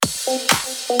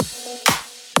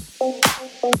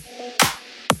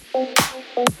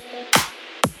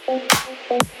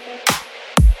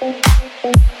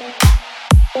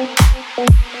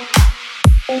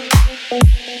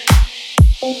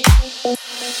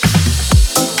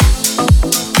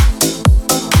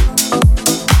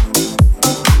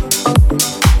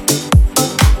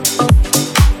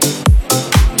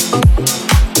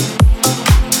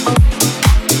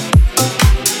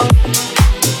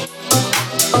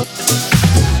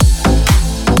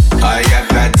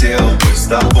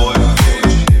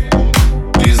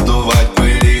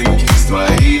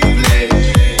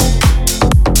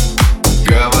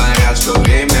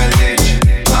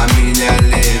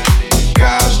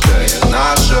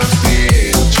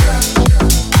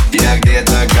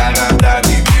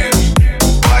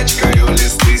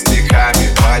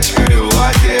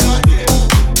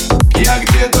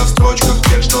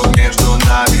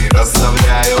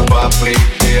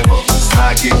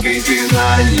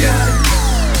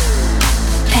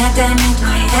Это не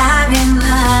твоя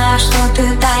вина, что ты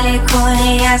далеко,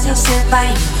 и я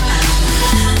засыпаю.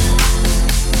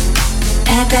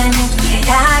 Это не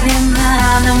твоя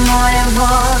вина, на море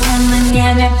волны, на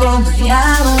небе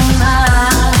голубая луна.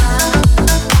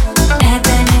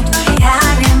 Это не твоя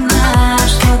вина,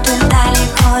 что ты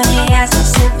далеко, и я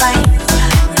засыпаю.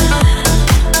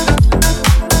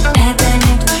 Это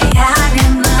не твоя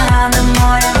вина, на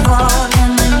море волны,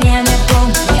 на небе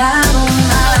голубая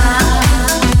луна.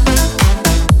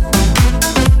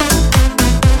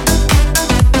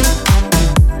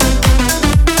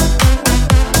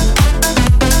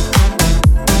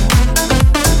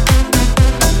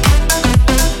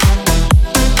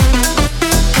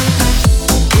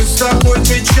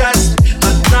 Часть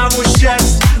одного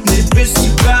счастья. Мне без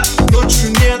тебя ночью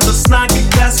не до сна,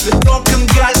 когда свет окон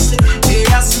гаснет. И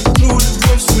я смотрю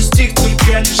любовь сквозь стих,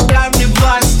 только лишь дай мне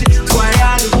власти.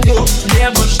 Твоя любовь мне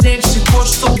важнее всего,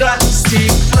 что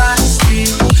достиг. Прости,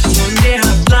 но не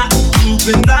одна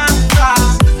глубина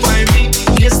нас. Пойми,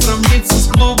 не сравнится с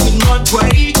глубиной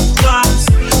твоих глаз.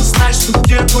 Знай, что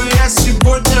где бы я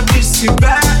сегодня без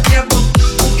тебя не был.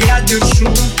 Я держу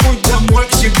путь домой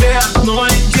к тебе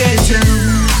одной детям.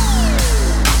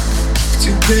 К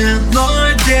тебе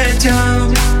одной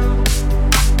детям.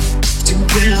 К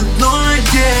тебе одной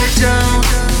детям.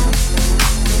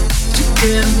 К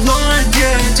тебе одной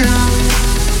детям.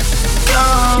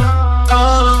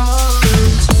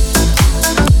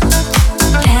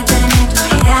 Это не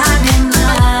твоя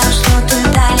вина, что ты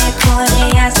далеко,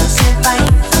 и я засыпаю.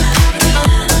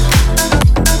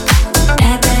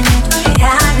 Это не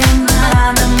твоя вина,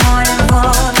 на море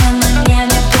волны, на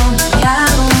небе голубая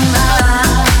луна.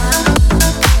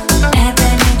 Это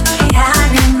не твоя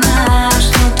вина,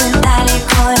 что ты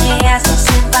далеко, и я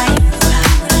засыпаю.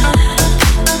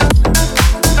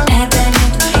 Это не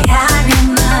твоя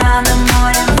вина, на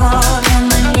море волны,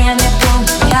 на небе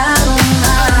голубая луна.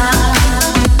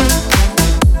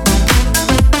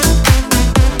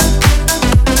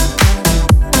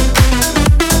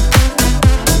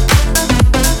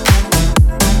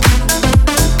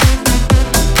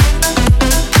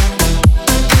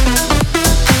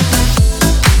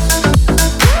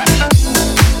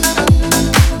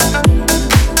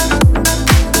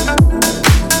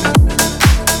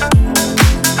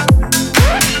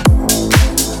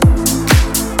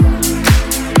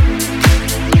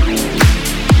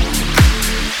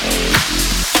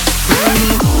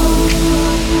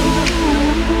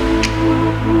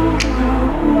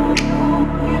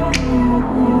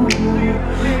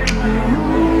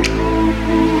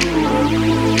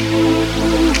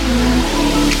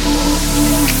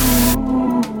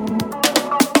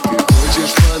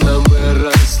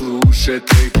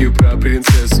 Треки про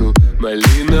принцессу,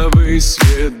 малиновый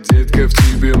свет, детка, в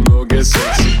тебе много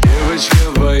секса. Девочка,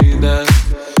 война,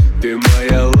 ты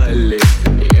моя лали.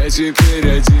 Я теперь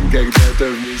один, когда-то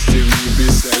вместе в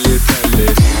небеса летали.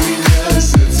 Ты меня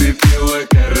зацепила,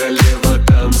 королева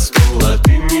танцпола.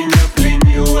 Ты меня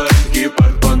пленила,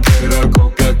 гепард, пантера,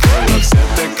 кока-кола. Вся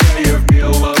такая в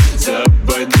белом, за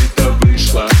бандита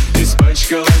вышла.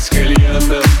 Испачкалась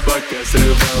кальяном, пока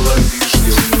срывала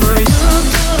вишню. Моя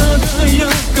дорогая,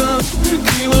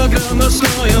 килограмм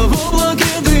ночное в облаке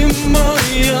дыма.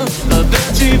 Я от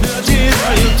тебя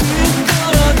теряю. Ты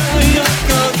дорогая,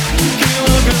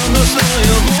 килограмм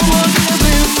ночное в облаке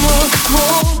дыма. В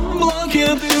облаке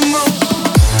дыма.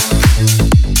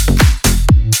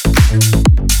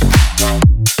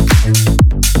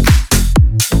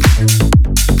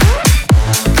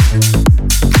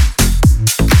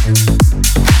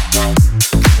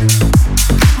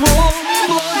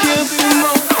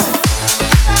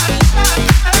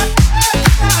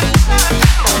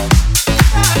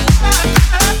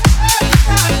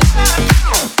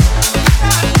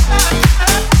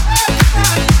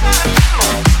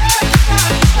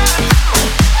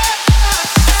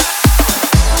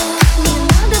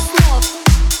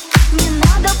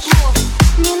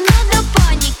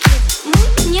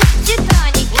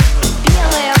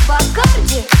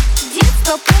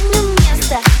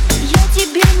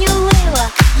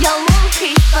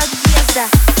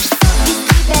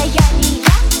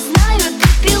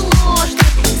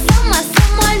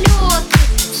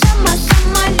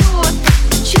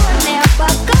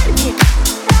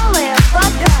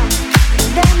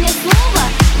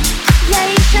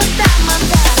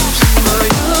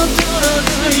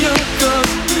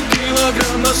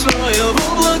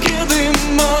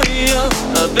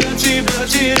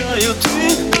 теряю.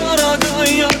 Ты,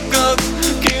 дорогая, как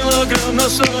килограмм на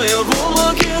своем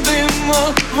облаке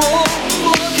дыма, в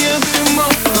облаке дыма.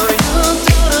 Моя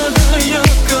дорогая,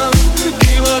 как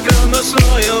килограмм на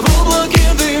своем облаке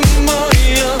дыма.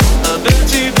 Я опять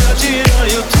тебя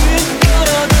теряю. Ты,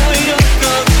 дорогая,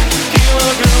 как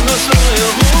килограмм на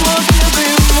своем облаке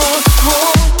дыма,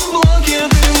 в облаке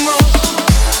дыма.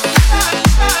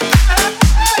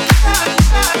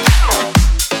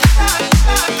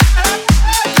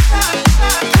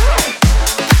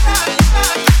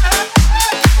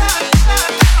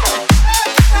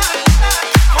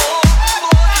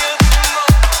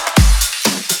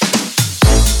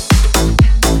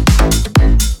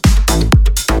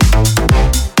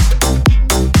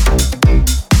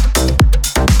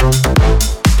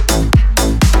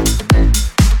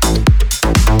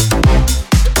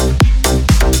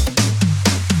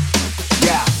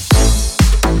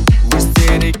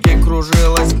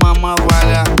 Кружилась мама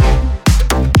Валя,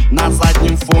 на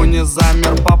заднем фоне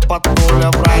замер папа Толя.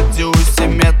 В радиусе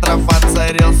метров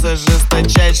оцарился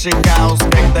жесточайший хаос.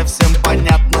 Когда всем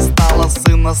понятно стало,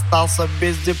 сын остался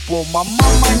без диплома.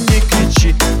 Мама, не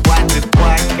кричи, хватит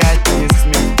плакать, не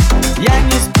смей. Я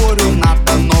не спорю,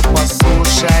 надо, но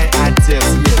послушай, отец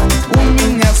есть. У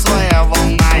меня своя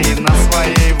волна, и на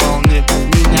своей волне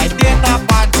меня где-то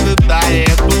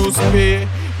поджидает успех.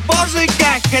 Боже,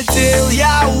 как хотел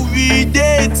я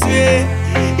увидеть свет,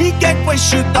 и как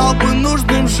посчитал бы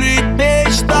нужным жить,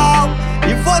 мечтал.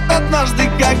 И вот однажды,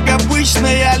 как обычно,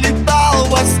 я летал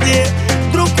во сне.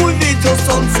 Вдруг увидел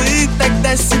солнце и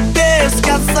тогда себе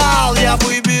сказал: я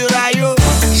выбираю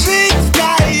жить в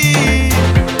Каире.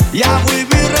 Я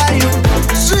выбираю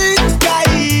жить в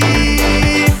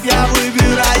Каире. Я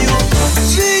выбираю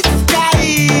жить в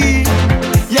Каире.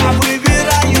 Я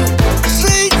выбираю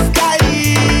жить в Каире.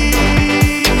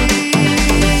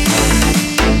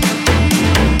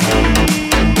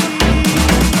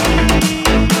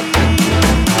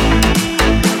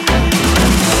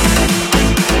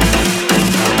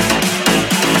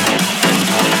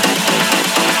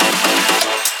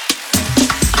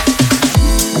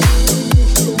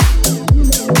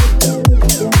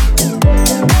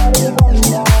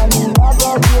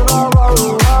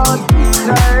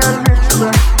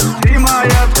 Ты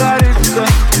моя царица,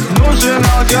 нужен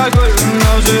алкоголь,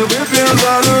 но же выпьем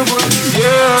за любовь.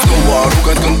 Снова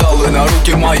ругать скандалы, на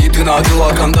руки мои ты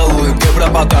надела кандалы. Где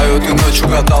пропадаю, ты ночью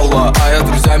гадала, а я с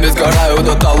друзьями сгораю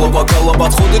до тала. Бокала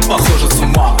подходит, похоже, с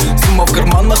ума. Сумма в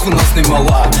карманах у нас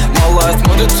немала. Малая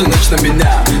смотрит всю ночь на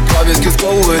меня. Два виски с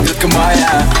колы, детка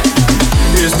моя.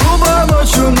 Из клуба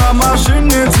ночью на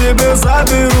машине тебя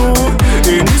заберу,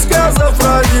 и не сказав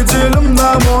родителям,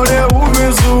 на море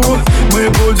увезу. Мы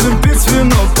будем пить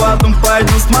вино, потом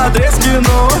пойдем смотреть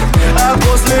кино, а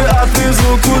после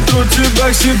отвезу к утру тебя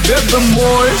к себе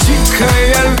домой.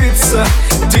 Дикая львица,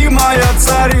 ты моя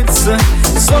царица,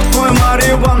 сок мой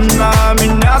марихуана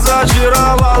меня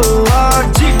зачаровала.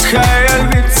 Дикая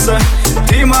львица,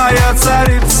 ты моя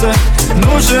царица,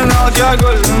 нужен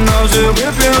алкоголь, но же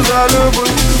выпьем за любовь.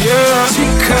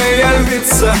 Дикая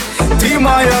львица, ты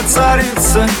моя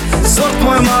царица, сок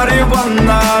мой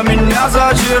марихуана меня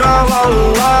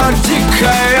зачаровала.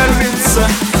 Дикая львица,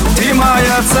 ты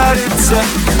моя царица,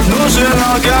 нужен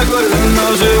алкоголь,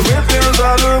 но же выпьем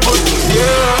за любовь.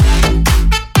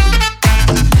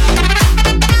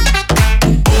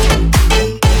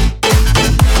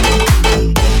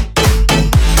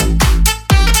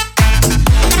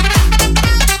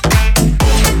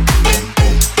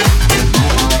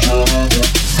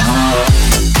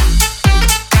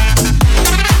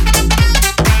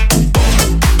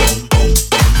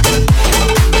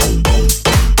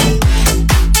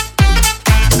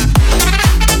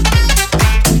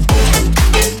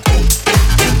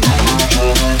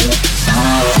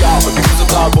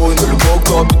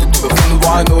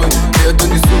 Это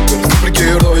не супер,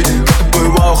 супергерой. Это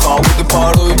бываю холодный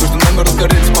порой. Между нами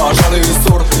разгорелись пожары и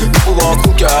ссор. На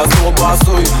полуоткулке, а снова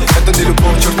босой. Это не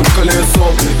любовь, чертов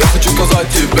колесо. Я хочу сказать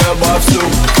тебе обо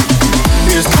всем.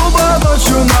 Из клуба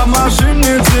ночью на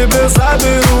машине тебя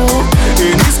заберу,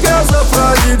 и не сказав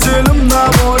родителям, на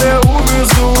море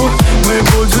увезу. Мы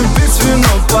будем пить вино,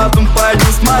 потом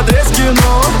пойдем смотреть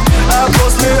кино, а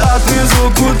после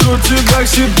отвезу к утру тебя к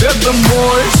себе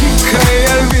домой.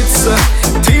 Дикая львица,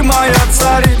 ты моя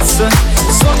царица,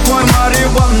 сок мой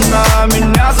марихуана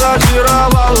меня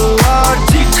зачаровала.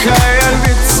 Дикая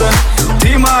львица,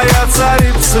 ты моя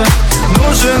царица,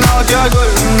 нужен алкоголь,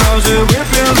 но же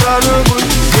выпьем за любовь.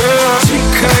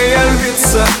 Дикая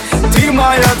львица, ты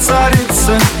моя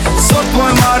царица, сок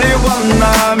мой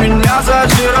марихуана меня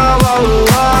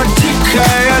зачаровала.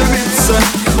 Дикая львица,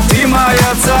 ты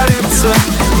моя царица,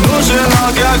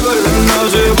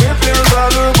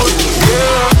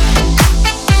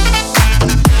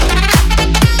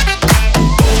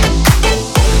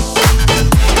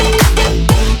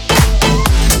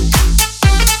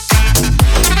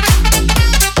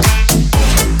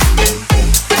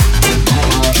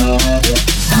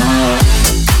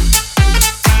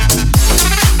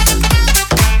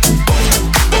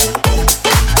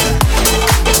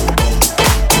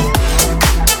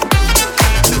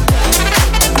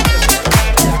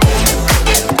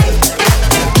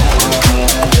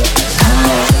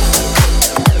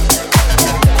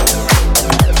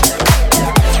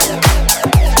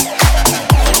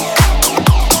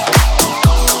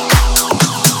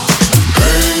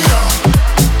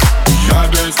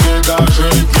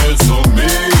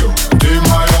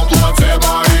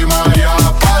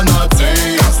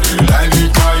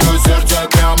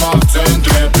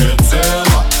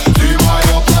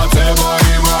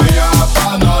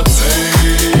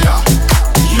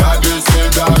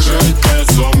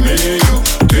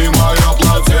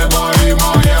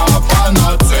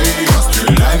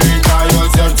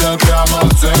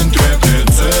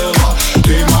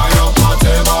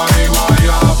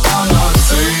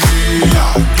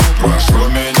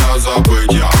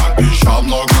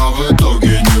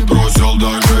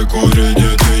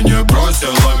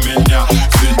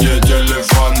 свидетели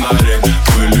фонари.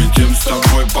 Вылетим с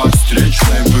тобой по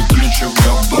встречной, выключив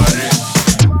габарит.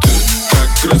 Ты так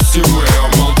красивая, я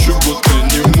молчу, будто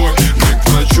немой. Не к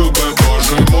врачу бы,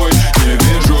 боже мой, не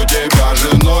вижу тебя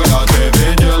женой. А ты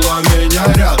видела меня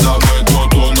рядом, и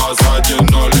тут у нас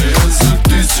 1-0. Если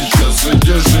ты сейчас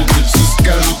идешь, и все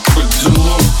скажут по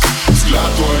делам.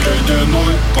 Взгляд твой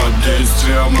ледяной, под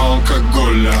действием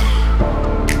алкоголя.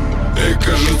 И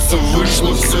кажется,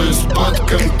 вышло все из-под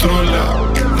контроля.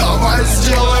 Давай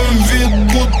сделаем вид,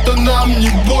 будто нам не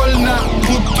больно,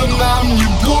 будто нам не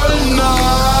больно.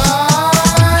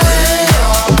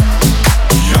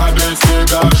 Я без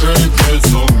тебя жить не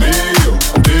сумею.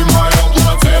 Ты мое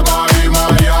плацебо и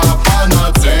моя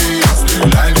панацея.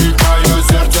 Стреляй, ведь мое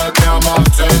сердце прямо в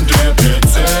центре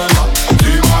прицела.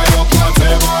 Ты мое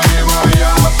плацебо и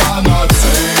моя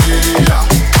панацея.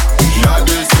 Я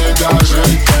без тебя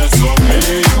жить не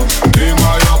сумею. Ты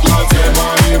мое плацебо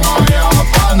и моя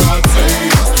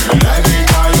панацея. Стреляй, ведь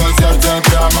мое сердце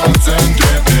прямо в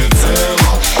центре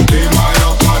прицела. Ты мое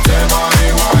плацебо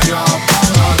и моя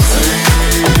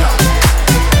панацея.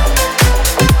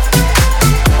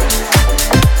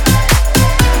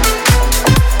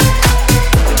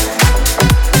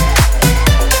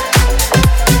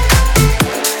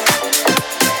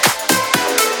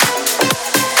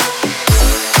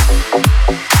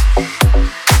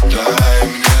 Дай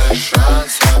мне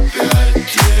шанс опять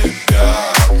тебя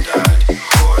обнять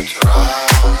хоть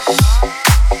раз.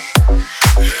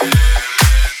 Или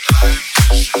дай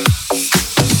мне шанс.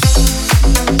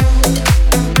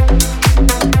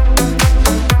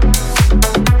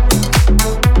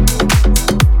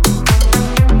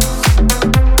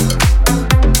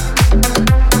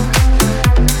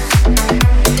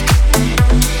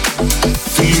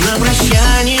 Ты на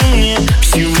прощание мне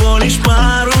всего лишь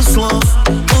пару слов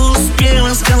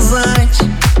успела сказать,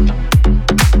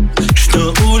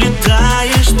 что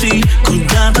улетаешь ты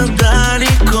куда-то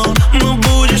далеко, но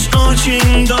будешь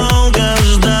очень долго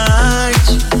ждать.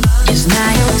 Не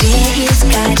знаю, где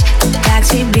искать, как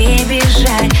тебе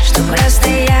бежать, чтобы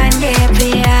расстояние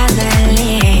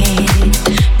преодолеть.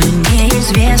 Но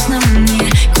неизвестно мне,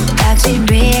 куда к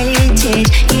тебе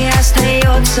лететь, и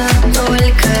остается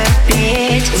только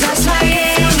петь. За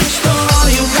своей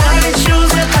мечтою пролечу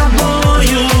за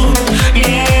тобою,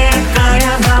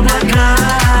 летая в облака.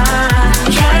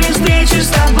 Я не встречусь с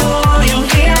тобою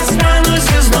и останусь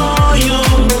звездою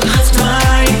в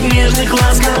твоих нежных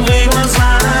ласковых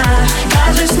глазах.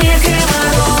 Даже снег и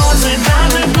морозы,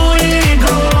 даже бури и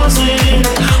грозы,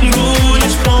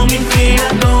 будешь помнить ты о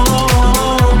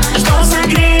том, что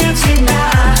согреет тебя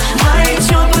мои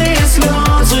теплые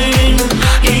слезы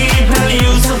и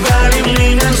прольются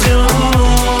проливным дождем,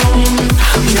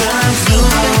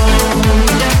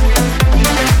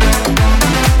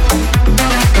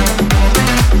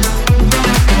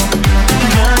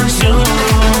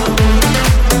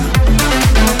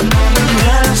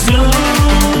 дождем.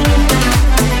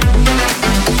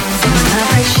 На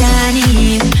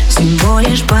прощании всего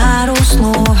лишь пару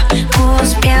слов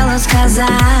успела сказать,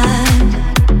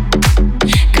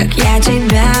 как я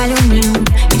тебя люблю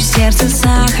и в сердце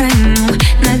сохраню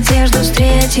надежду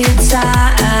встретиться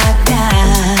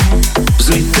опять.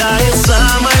 Взлетает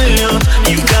самолет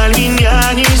и вдаль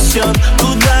меня несет,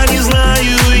 куда не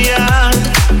знаю я.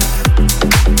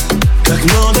 Как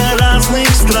много разных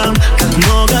стран, как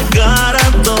много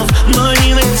городов, но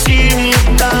не найти мне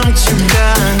там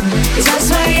тебя. За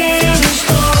своей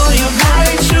мечтою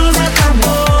пролечу за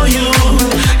тобою,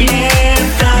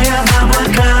 летая в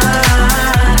облака.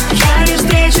 Я не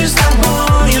встречусь с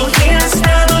тобою и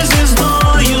останусь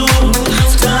звездою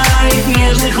в твоих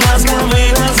нежных ласковых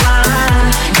глазах.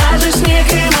 Даже снег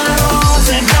и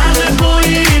морозы, даже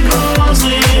бури и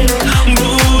грозы,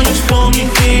 будешь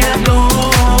помнить ты о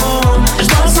том,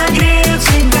 что согреют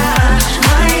тебя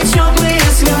мои теплые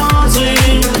слезы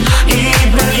и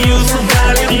прольются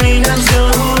проливным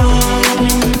дождем,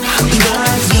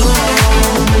 дождем.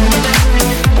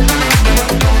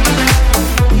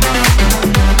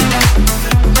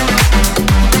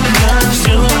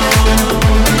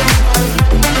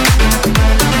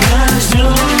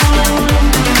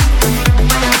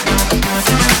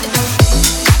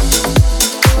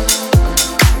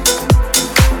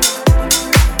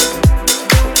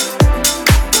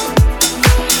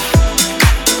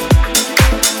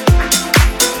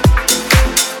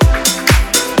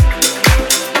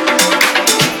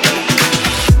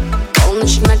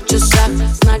 Полночь на часах,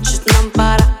 значит нам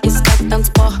пора искать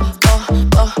танцпол.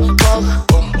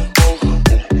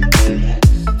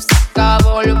 Все,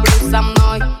 кого люблю со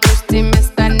мной, пусть и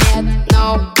места нет.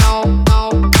 No, no, no,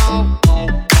 no.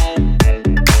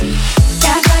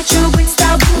 Я хочу быть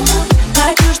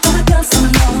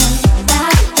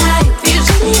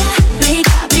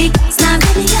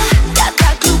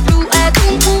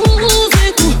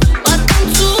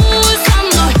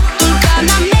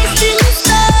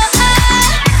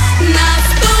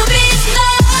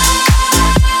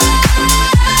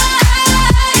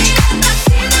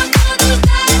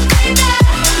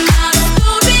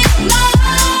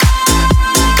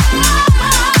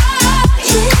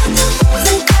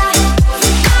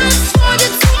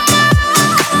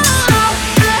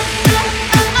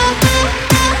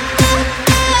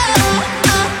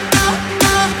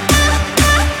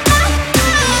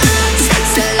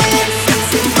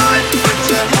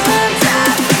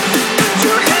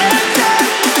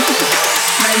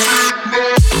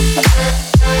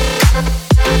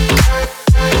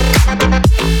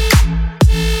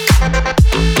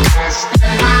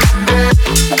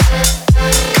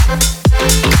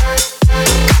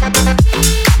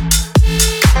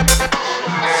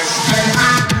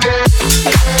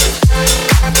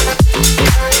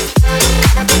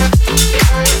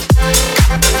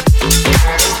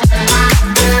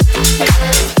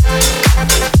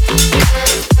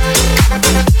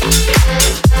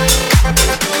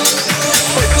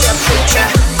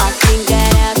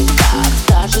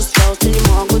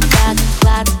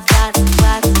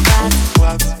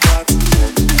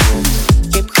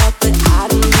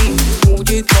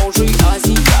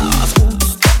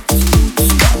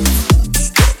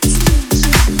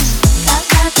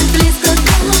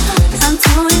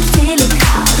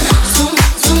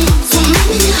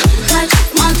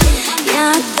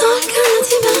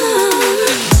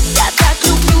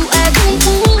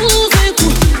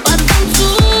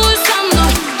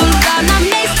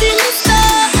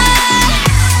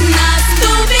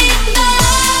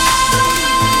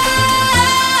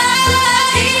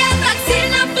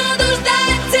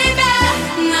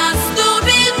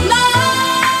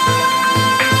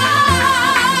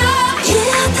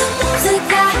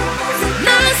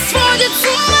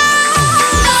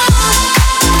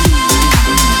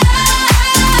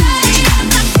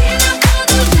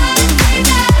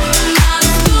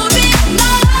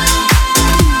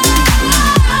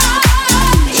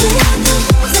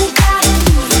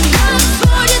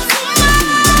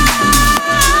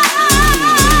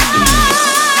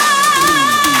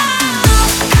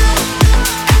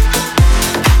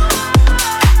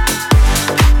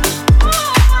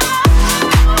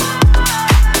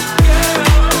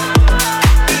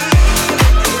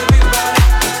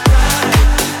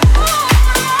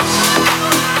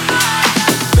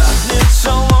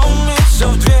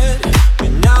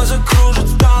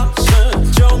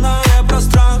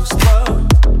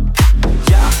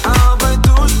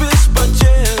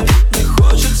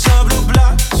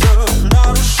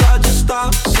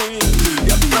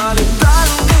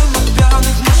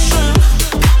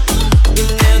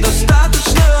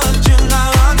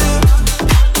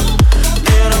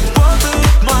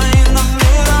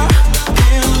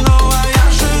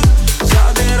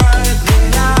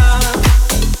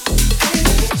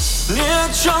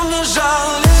о чем не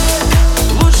жалей.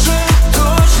 Лучше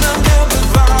точно не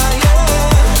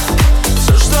бывает.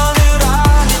 Все, что не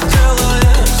ранит,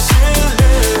 делает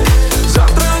сильней.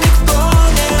 Завтра никто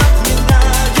не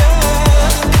отменяет.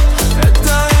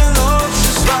 Это и ночь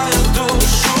свою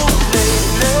душу.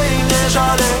 Лей, не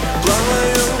жалей,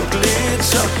 плавают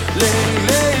лица.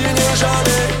 Лей, не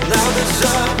жалей, надо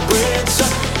забыться.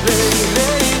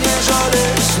 Лей, не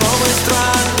жалей, с новой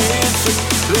страницы.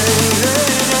 Лей,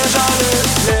 не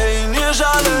жалей, не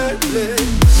жалей,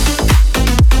 лей.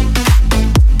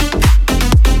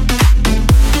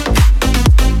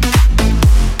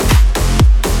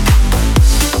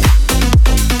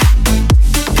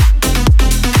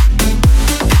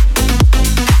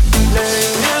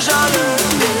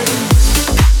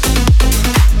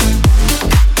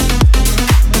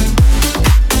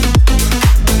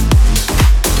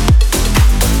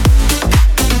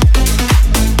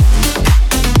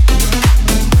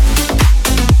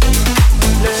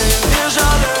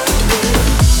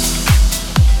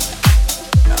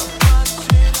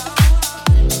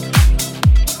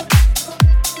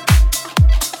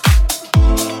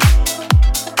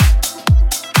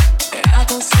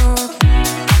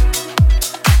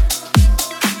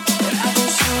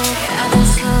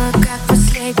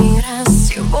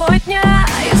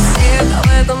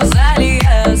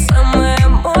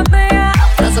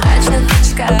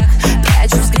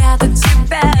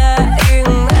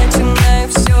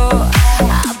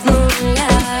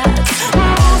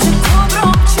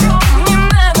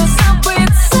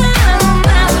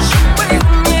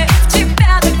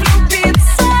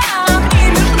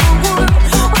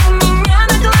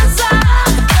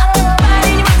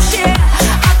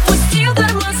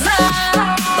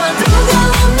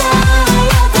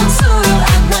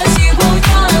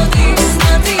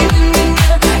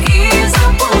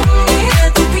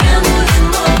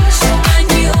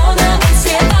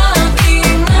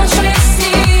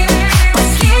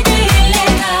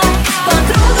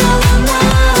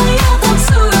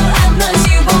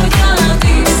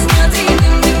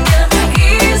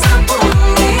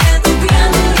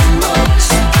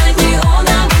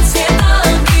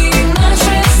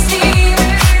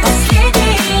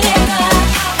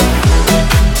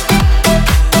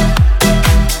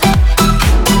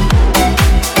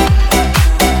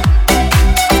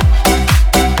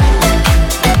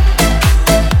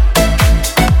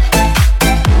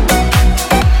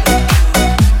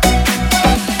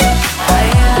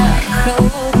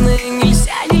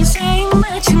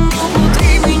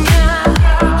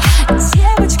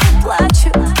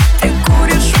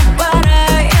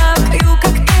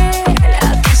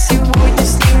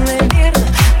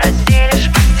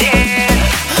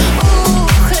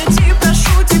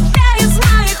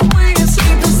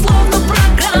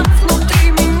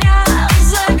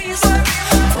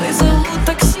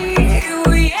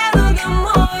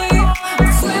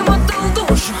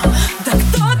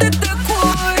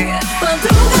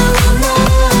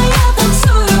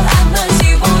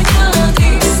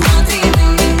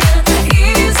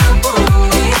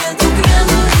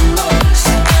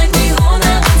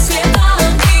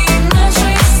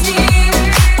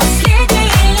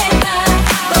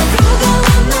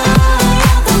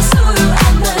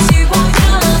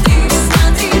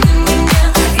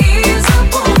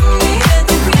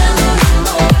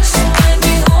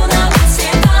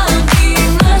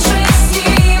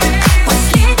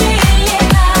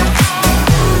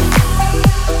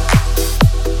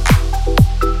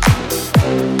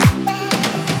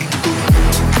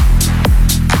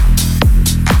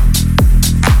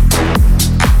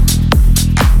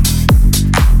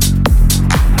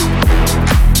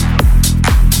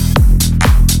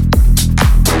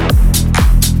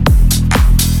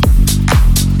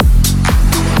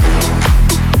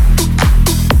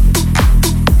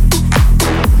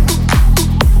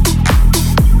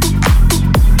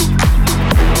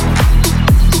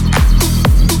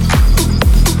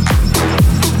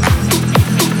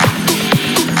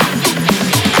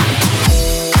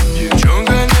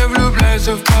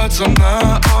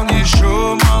 пацана. Он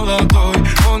еще молодой,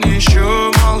 он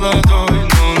еще молодой.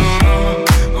 Ну-ну-ну.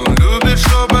 Он любит,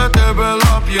 чтобы ты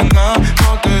была пьяна,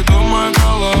 но ты думай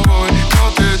головой,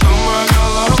 но ты думай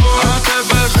головой. А ты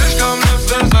бежишь ко мне в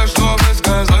слезах, чтобы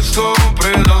сказать, что он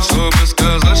предал, чтобы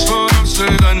сказать, что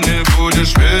навсегда не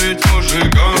будешь верить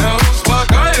мужикам. Я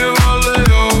успокаивал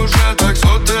ее уже так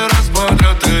сотый раз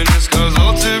подряд. И не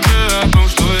сказал тебе о том,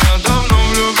 что я давно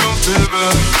влюблен в тебя.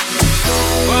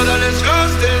 Падали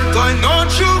звезды той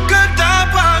ночью, когда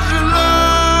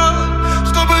пожелал,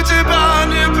 чтобы тебя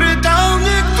не предал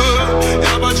никто.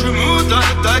 Я почему-то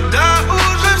тогда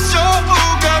уже все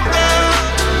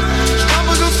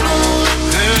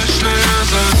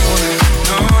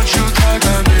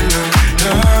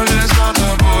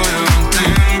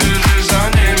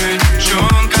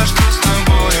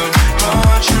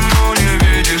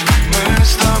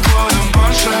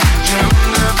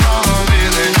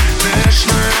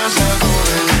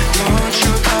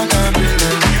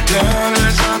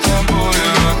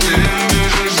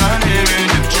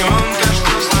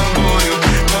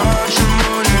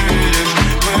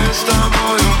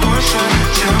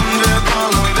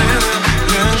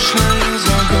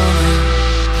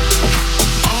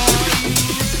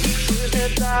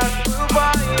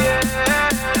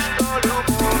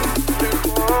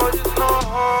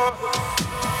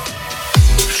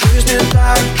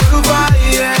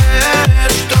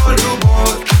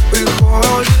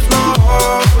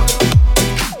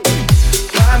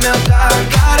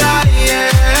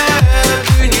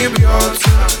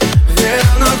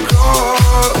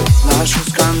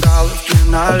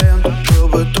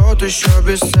тобой тот еще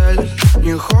бестселлер.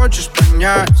 Не хочешь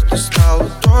понять, ты стала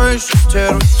то еще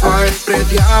стервой. Твои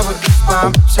предъявы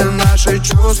спам, все наши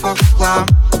чувства в хлам.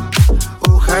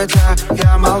 Уходя,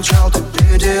 я молчал, ты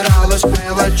придиралась к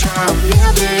мелочам. Мне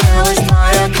приелась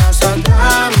твоя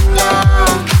красота, да.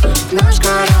 Наш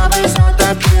корабль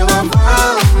затопила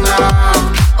волна.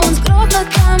 Он с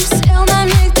грохотом сел на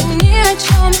миг, ты ни о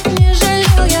чем не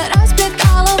жалел. Я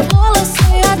расплетала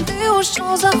волосы, а ты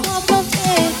ушел, захлопнув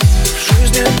дверь. В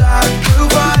жизни так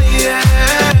бывает,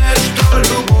 что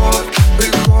любовь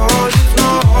приходит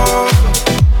вновь.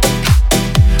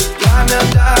 Пламя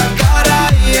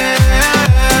догорает,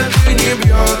 и не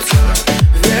бьется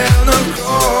в венах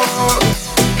кровь.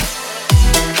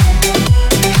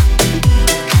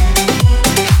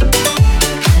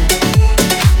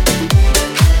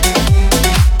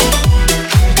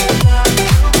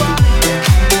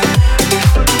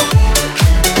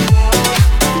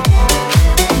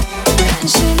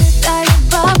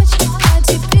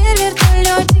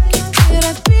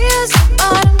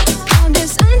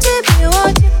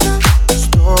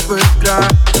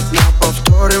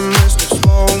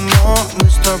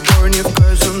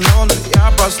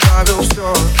 Поставил все.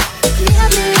 Мне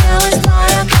приелась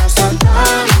твоя красота,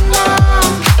 да.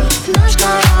 Наш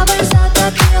корабль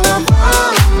затопила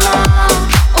волна.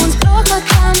 Он с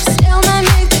грохотом сел на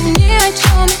миг, ты ни о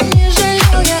чем не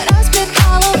жалел. Я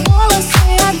расплетала волосы,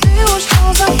 а ты ушел,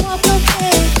 захлопнув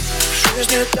дверь. В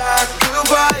жизни так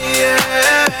бывает,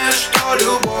 что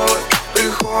любовь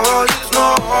приходит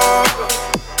вновь.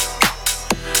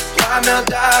 Пламя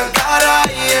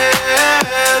догорает,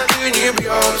 и не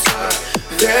бьется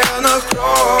в венах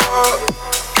кровь.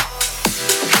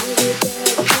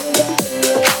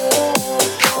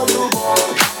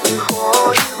 Любовь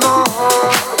приходит вновь.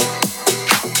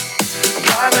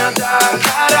 Пламя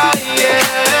догорает,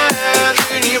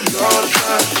 и не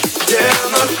бьется в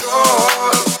венах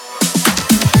кровь.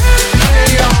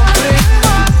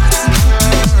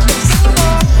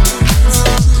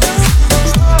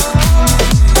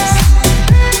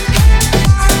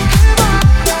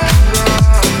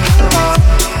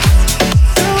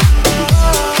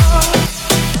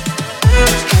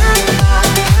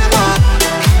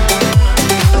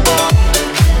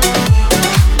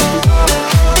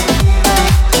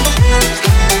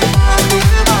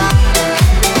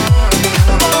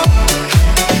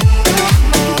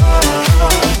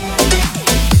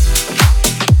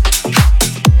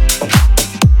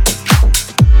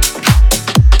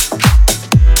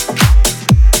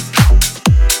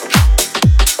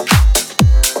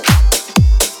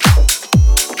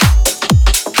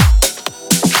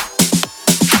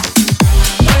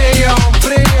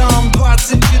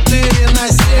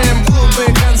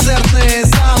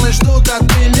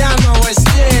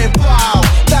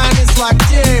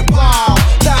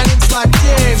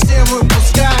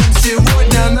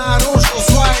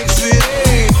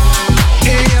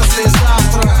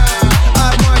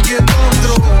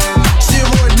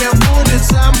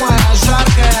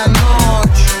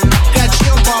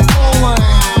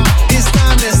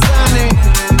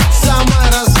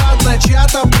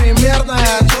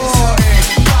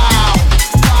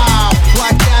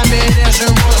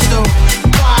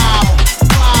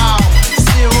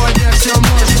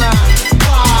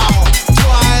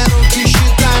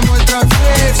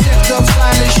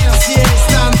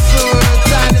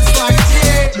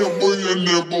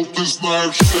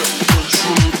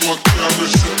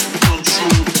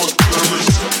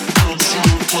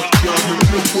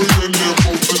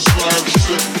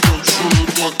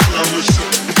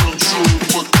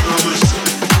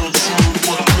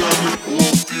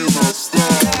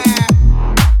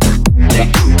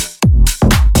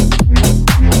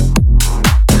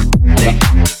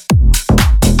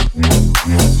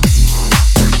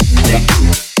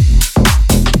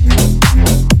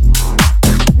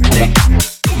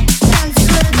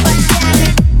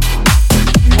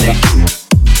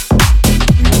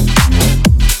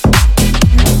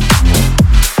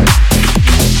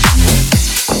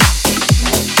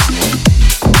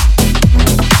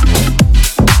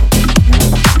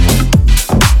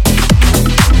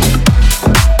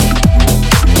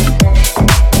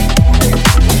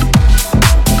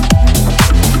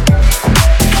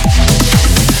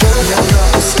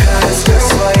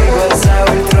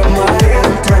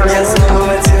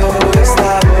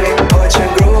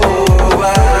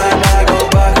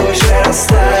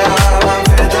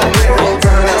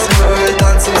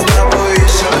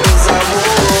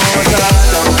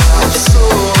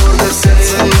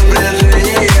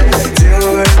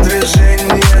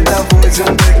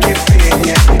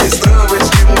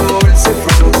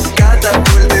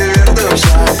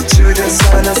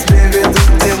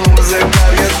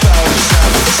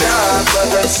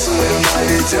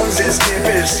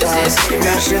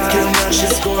 ошибки нашей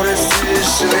скорости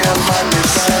еще я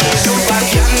помешаю. Иду по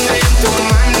пьяным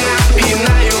туманам,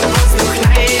 пинаю воздух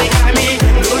ногами.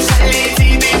 Душа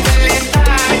летит и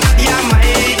долетает над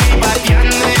Ямайкой. По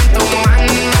пьяным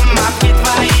туманам, апки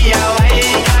твои я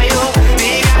лайкаю. Ты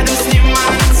рядом с ним, а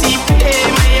теперь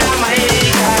моя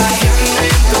майка. По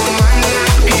пьяным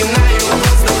туманам, пинаю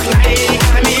воздух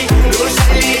ногами. Душа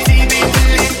летит и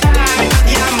долетает над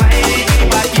Ямайкой.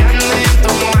 По пьяным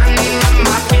туманам,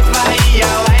 апки твои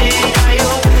я лайкаю.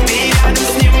 Ты рядом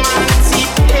с ним, а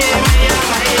теперь моя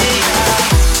майка.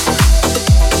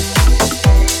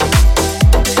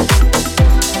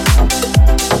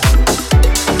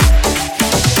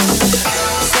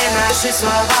 Все наши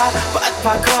слова под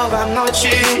покровом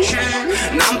ночи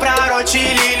нам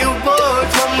пророчили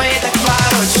любовь, но мы так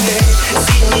порочны.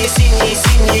 Синий, синий,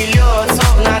 синий лед,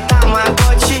 словно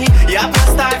тамагочи. Я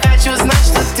просто хочу знать,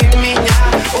 что ты меня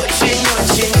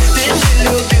очень-очень. Ты же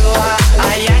любила, а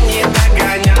я не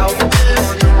догонял.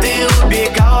 Ты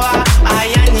убегала, а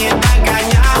я не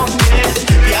догонял. Нет,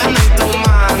 пьяный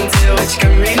туман, девочка,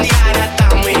 меня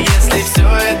там. И если все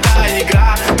это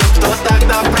игра, то кто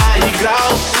тогда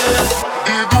проиграл?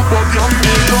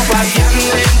 Иду по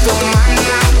пьяным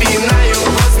туманам, пинаю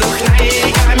воздух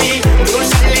ногами.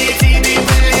 Душа летит и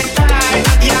вылетает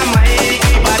над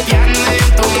Ямайкой. По пьяным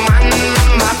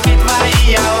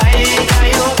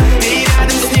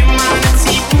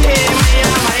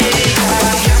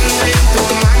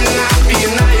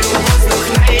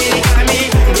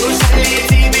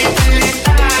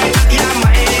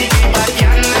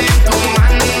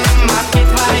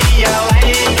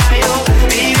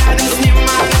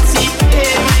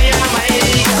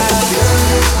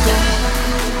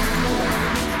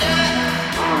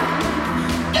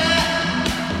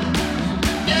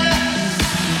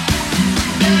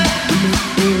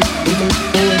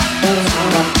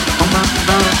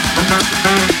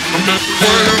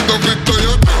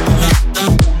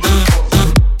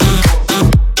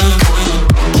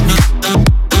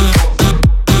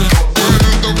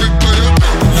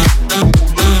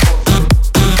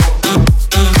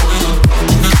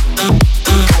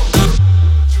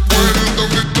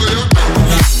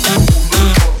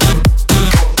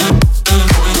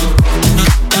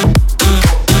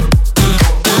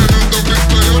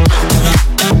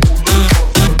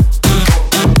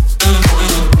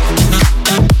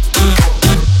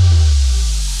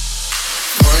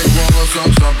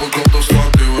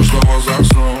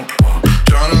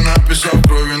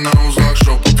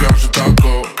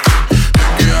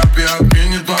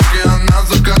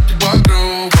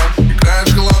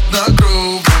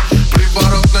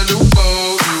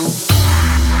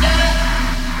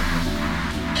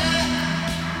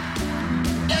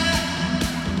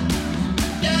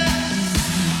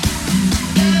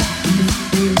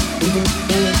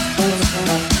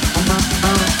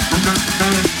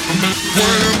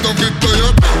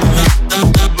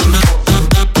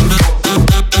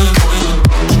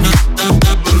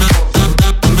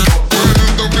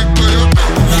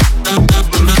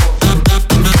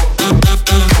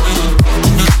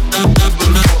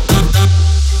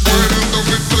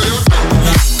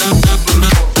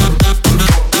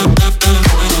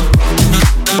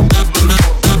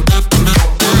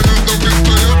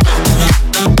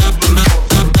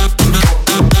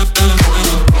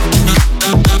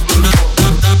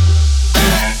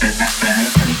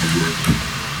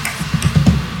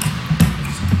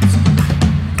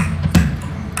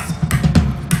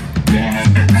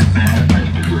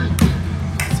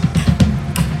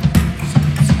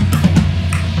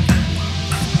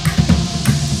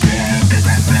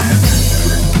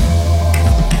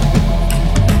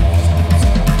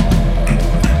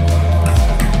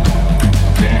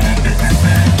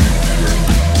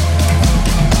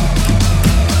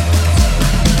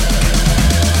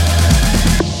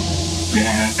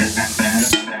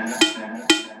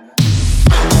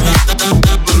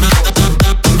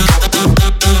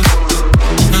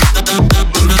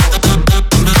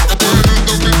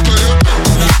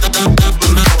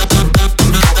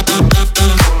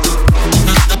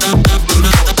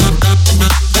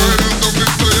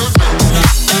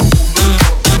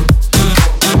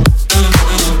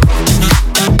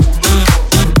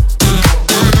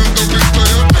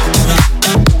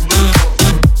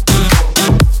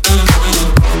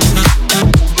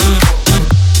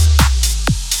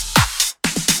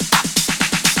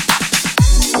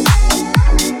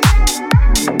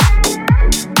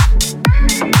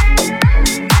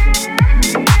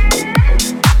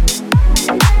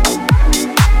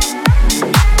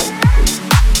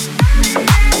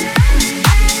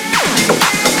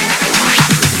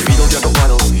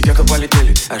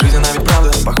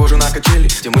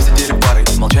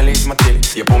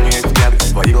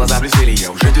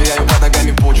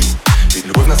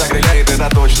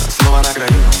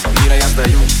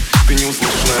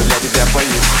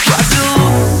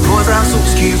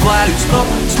французский валют стоп,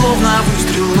 словно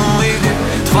выстрел, ну и где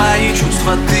твои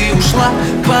чувства, ты ушла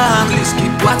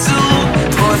по-английски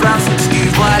поцелуй. Твой французский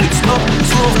валют стоп,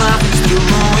 словно выстрел,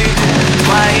 ну и где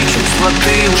твои чувства,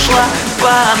 ты ушла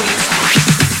по-английски.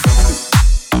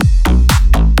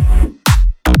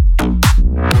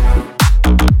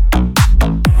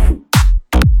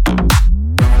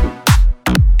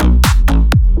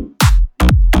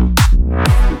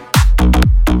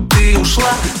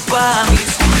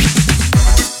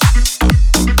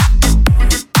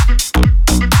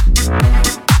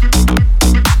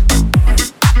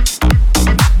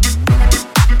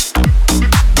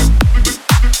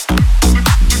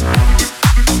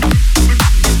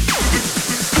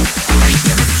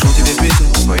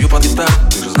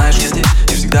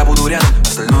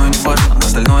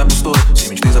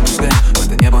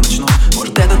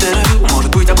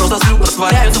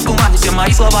 Растворяются в тумане все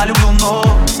мои слова люблю,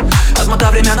 но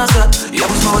отмотав время назад, я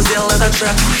бы снова сделал этот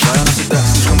шаг. Твоя навсегда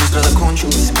слишком быстро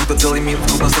закончилась, будто целый мир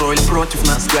вдруг настроили против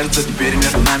нас. Кажется, теперь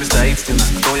между нами стоит стена.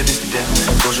 Кто я без тебя,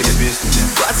 кто же я без тебя?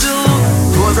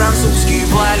 Поцелуй, твой французский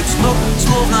валют стоп,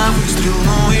 словно выстрел,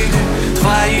 ну и где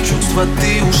твои чувства,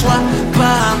 ты ушла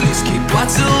по-английски.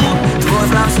 Поцелуй, твой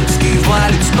французский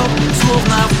валют стоп,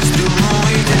 словно выстрел, ну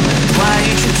и где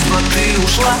твои чувства, ты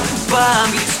ушла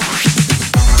по-английски.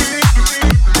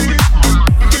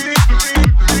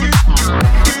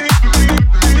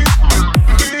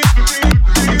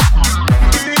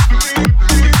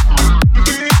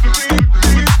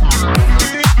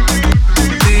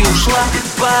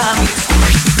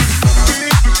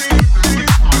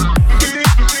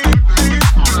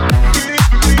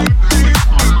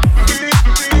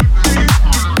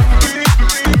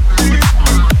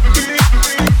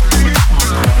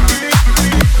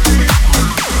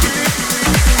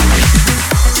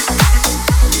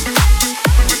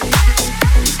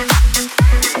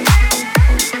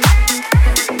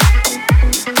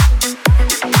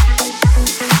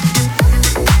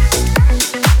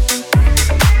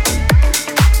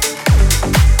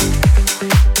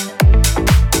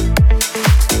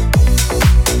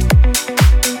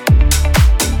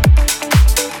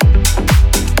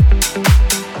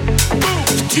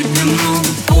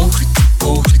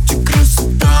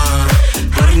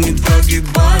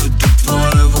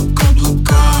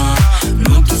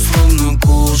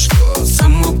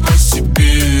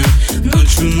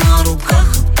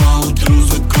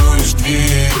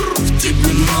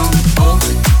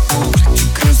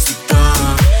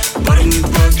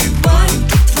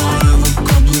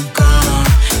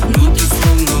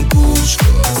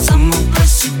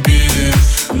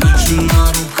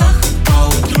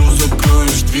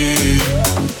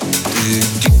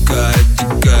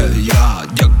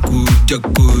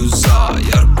 Дякую за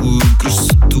яркую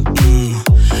красоту.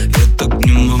 Я так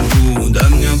не могу, дай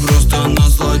мне просто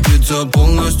насладиться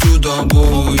полностью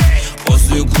тобой.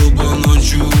 После клуба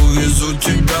ночью увезу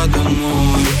тебя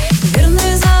домой.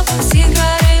 Верный запах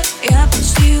сигарет, я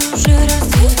почти уже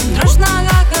раздет. Дрожь в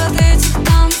ногах от этих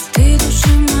танцев, ты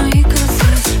души мои косы.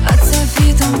 От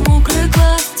софита мокрый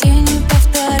глаз, тени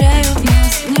повторяют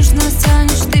нас. Нежно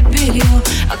тянешь ты белье,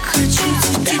 а хочу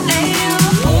тебя.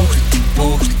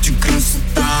 Похоть,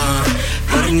 красота.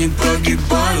 Парни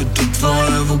погибают от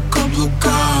твоего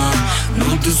каблука.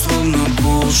 Но ты словно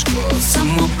кошка,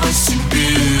 сама по себе.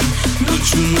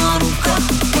 Ночью на руках,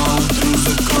 поутру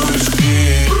закроешь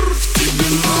дверь. В тебе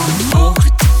много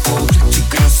похоти,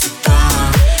 красота.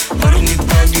 Парни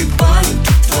погибают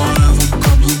от твоего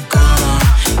каблука.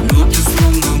 Но ты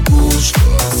словно кошка,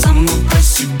 сама по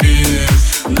себе.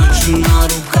 Ночью на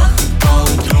руках,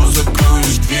 поутру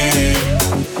закроешь дверь.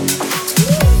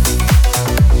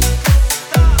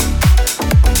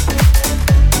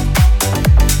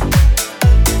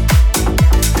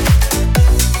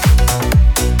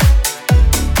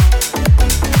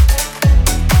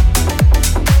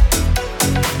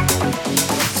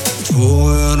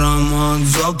 Твой аромат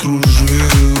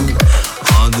закружил,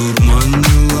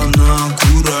 одурманила на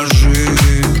кураже.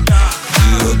 Ты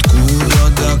откуда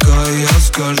такая,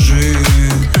 скажи?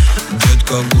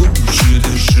 Детка, глубже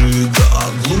дыши, да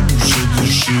глубже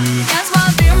дыши. Не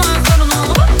смотри в мою сторону,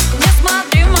 не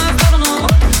смотри в мою сторону.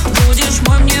 Будешь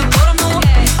мой, мне поровну,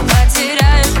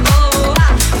 потеряешь голову.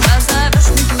 Позовешь,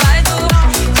 не пойду,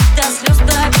 и до слез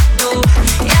доведу.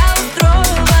 Я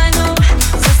устрою войну,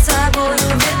 за собой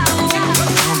веду.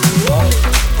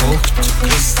 Похоть,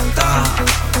 красота.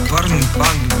 Парни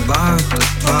погибают от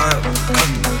твоего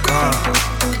каблука.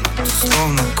 Ты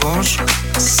словно кошка,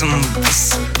 сама по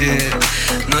себе.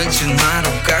 Ночью на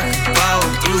руках,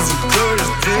 поутру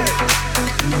закроешь дверь.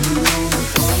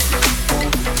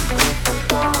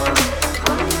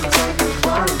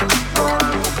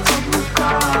 Погибают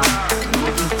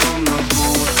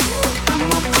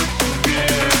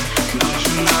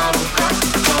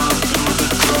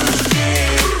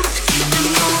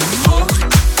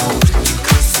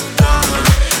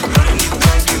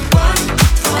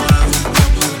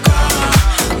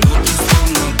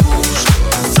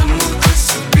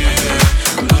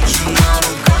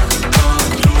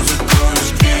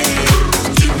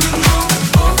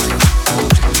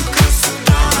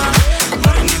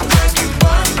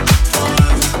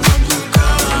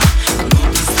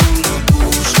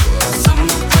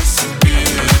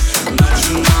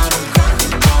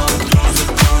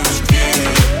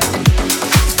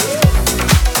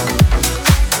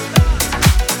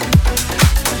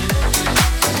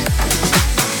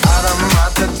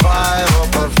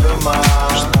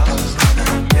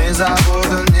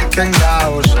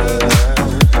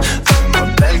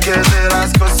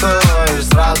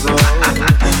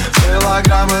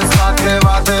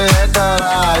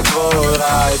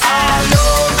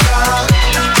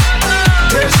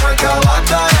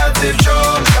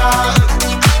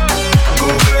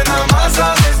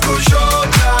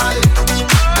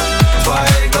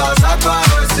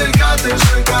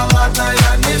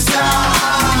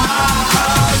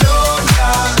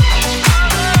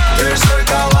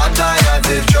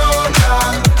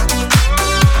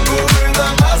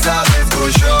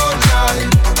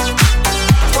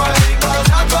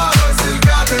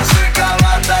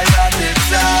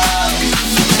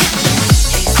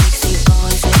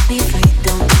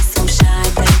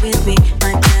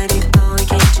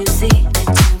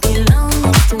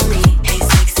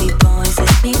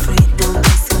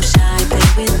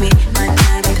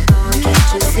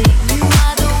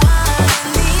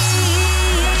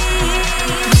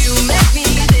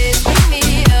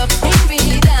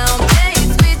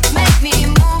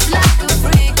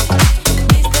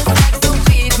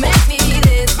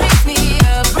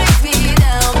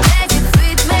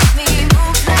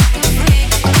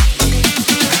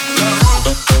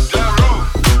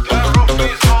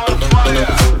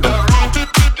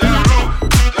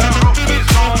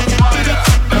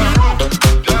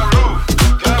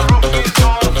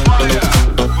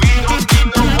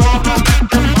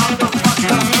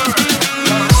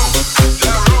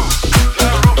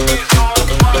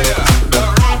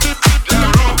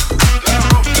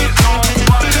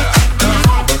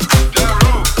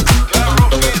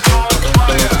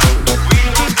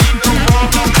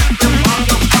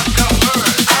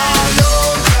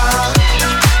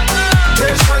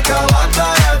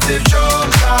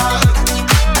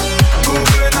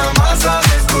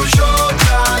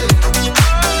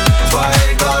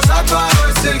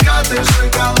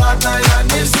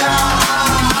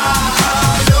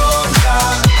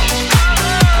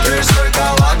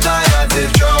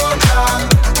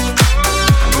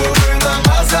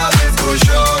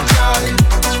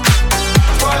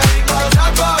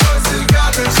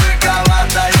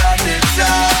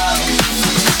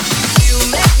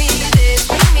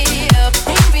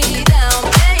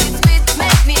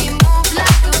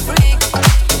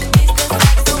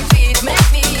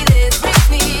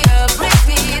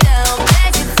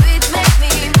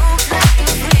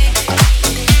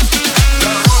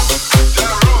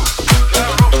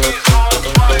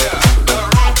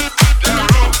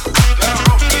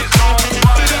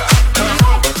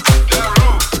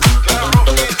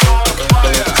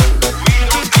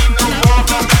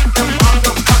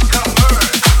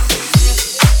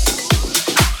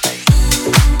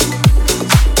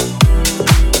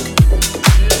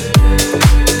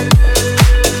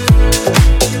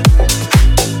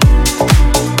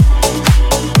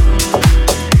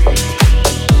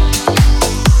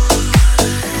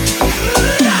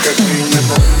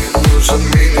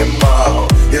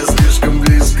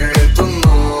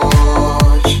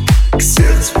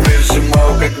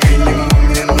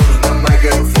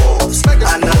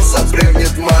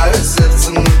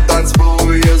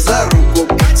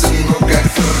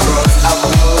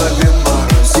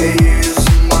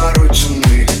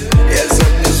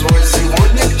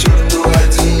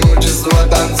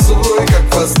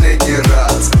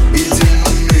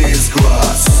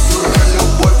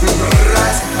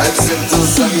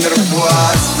номер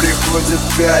бас. Приходит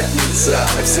пятница,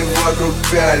 все вокруг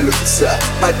пялются.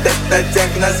 Под это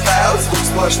техно-стайл, звук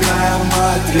сплошная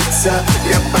матрица.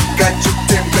 Я покачу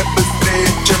темпе быстрее,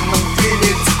 чем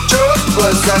инфинити. Чё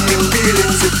глазами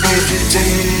видите, видите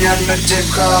меня на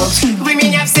дип-хаус. Вы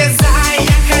меня все за,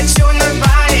 я хочу на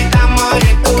баре, там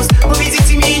море туз.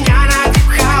 Увидите меня на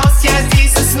дип-хаус, я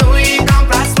здесь усну и там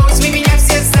проснусь. Вы меня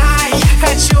все за, я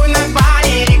хочу на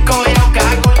баре, рекой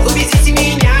алкоголь. Увидите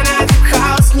меня на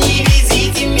дип-хаус, не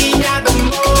везите меня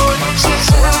домой.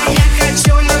 Я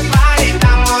хочу на баре,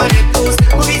 там море туз.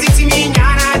 Увидите меня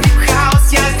на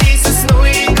дип-хаус, я здесь усну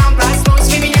и там проснусь.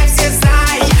 Вы меня все за,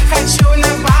 я хочу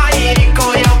на баре,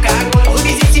 рекой алкоголь.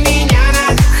 Увидите меня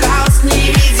на дип-хаус,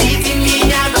 не везите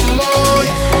меня домой.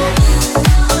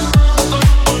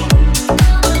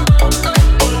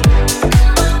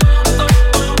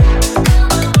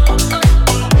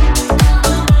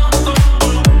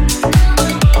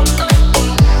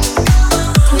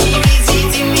 Не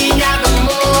везите меня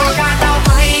домой. Пока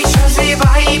толпа еще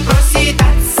жива и просит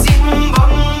от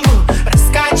симбомбу.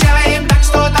 Раскачаем так,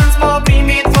 что танцпол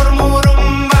примет форму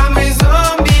румба. Мы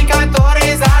зомби,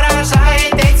 который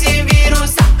заражает этим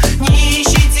вирусом. Не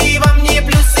ищите во мне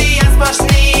плюсы, я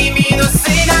сплошные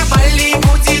минусы. На Бали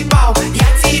будет бал, я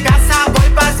тебя с собой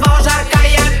позвал.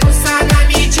 Жаркая туса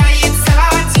намечается,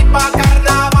 типа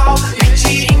карнавал.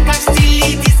 Вечеринка в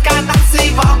стиле диско,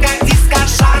 танцевал как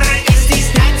диско-шар. Не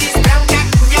стесняйтесь, прям как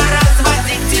я,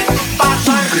 разводите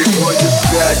пожар. Приходит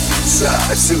пятница,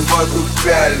 все вокруг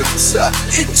пялются.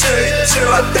 И чё,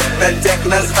 вот это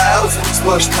техно-стайл, звук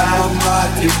сплошная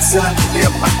матрица. Я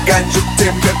покачу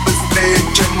темпе быстрее,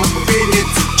 чем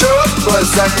инфинити. Чё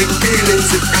глазами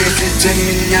видите, видите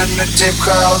меня на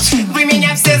дип-хаус. Вы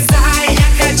меня все за, я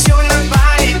хочу на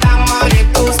баре, там море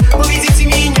туз. Увидите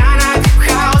меня на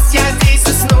дип-хаус, я здесь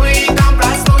усну и там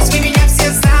проснусь. Вы меня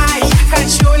все за, я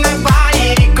хочу на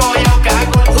баре, рекой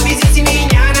алкоголь. Увидите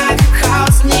меня на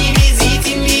дип-хаус, не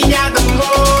везите меня домой.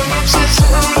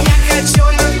 Я хочу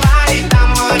на баре, там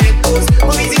море туз.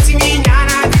 Увидите меня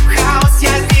на дип-хаус,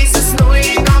 я здесь усну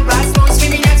и там проснусь. Вы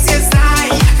меня все за,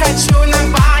 я хочу на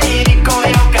баре,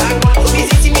 рекой алкоголь.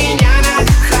 Увидите меня на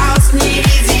дип-хаус, не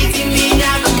везите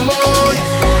меня домой.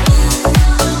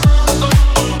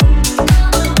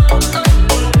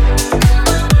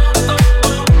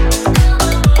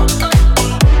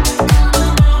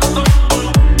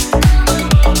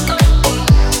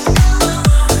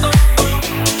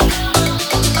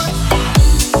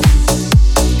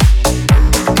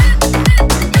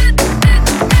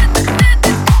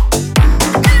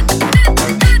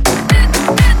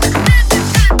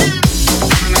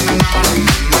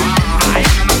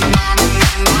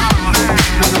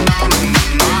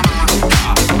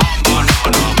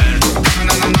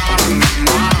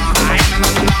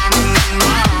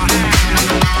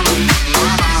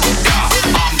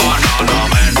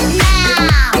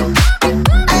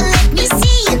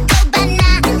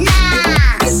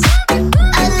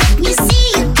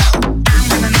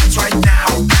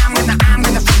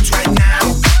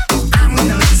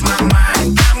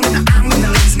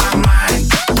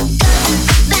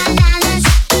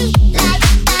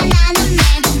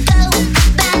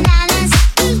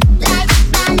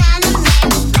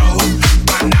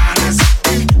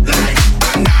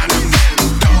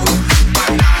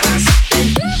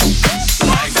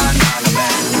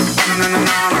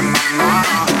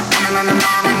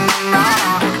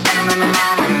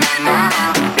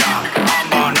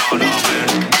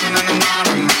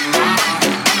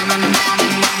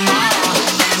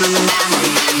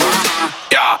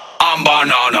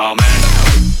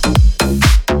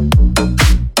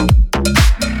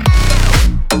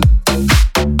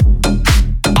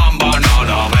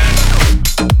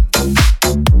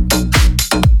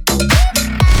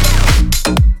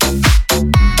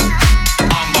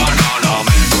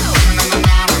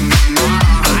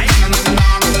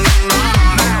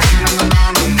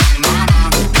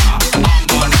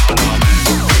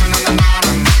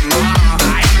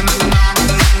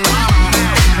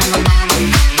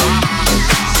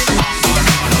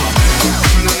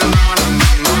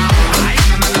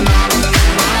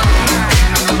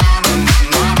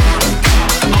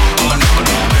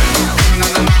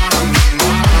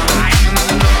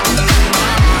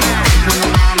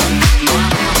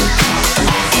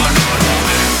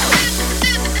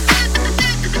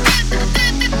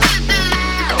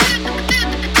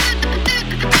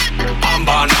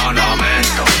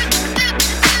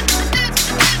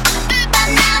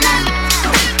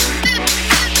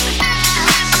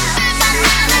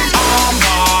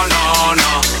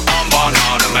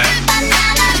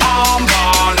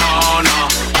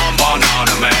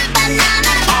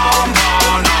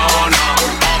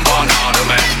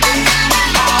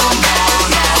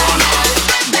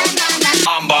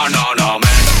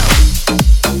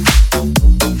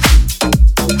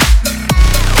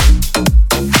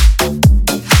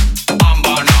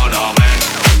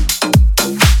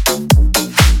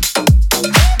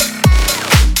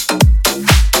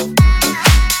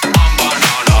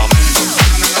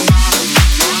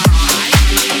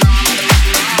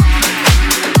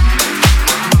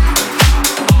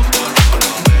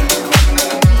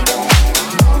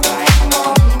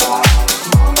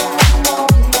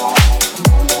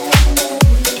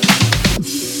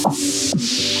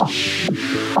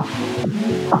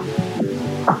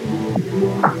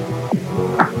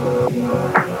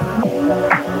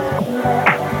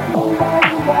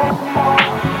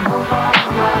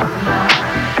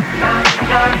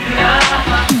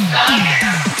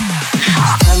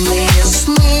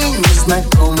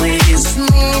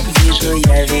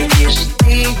 видишь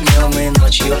ты днем и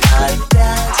ночью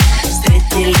опять.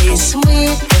 Встретились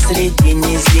мы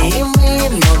посредине зимы,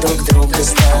 но друг друга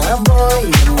с тобой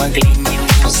не могли не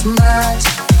узнать.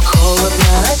 Холод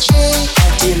ночей,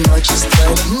 одиночество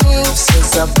дней, все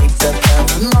забыто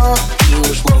давно и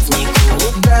ушло в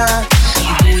никуда.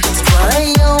 Будет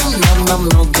вдвоем нам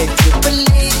намного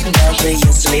теплей, даже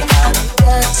если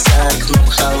опять за окном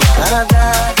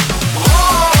холода.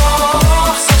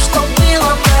 О, все, что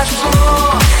было,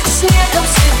 прошло, снегом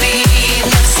цветы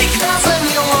навсегда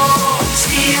замело.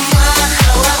 Зима,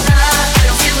 холода,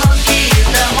 одинокие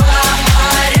дома,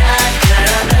 моря,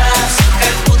 города, все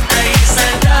как будто изо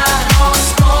льда. Но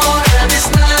скоро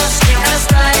весна, снег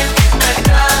растает, и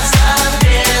тогда за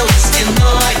белой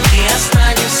стеной мы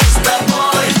останемся с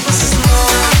тобой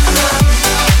снова.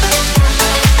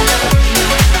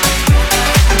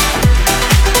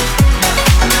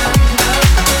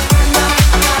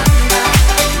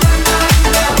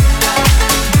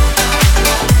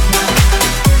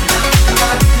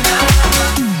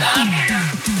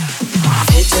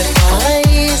 Ветер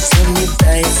твои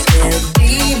заметает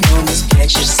следы, но не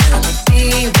спрячешься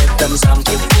ты в этом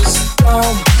замке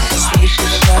пустом.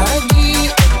 Слышишь шаги,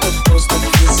 это воздух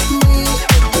весны,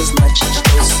 это значит,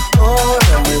 что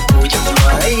скоро мы будем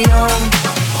вдвоем.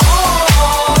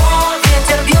 О,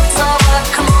 ветер бьется в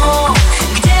окно,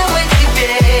 где мы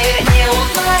теперь, не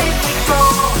узнает никто.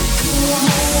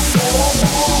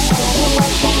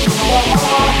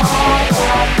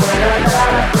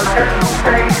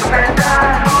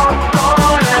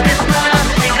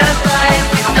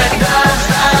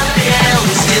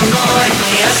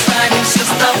 Останемся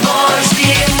с тобой.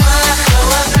 Зима,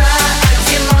 холода,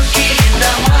 одинокие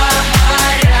дома,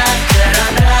 моря,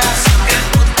 города, все как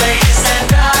будто изо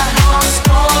льда. Но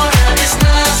скоро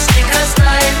весна, снег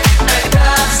растает, и тогда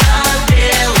за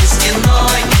белой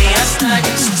стеной мы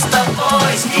останемся с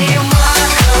тобой. Зима,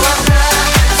 холода,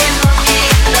 одинокие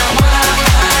дома,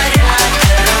 моря,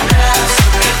 города, все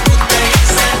как будто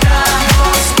изо льда. Но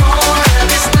скоро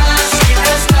весна, снег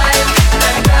растает, и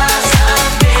тогда за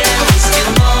белой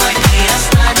стеной мы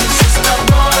останемся с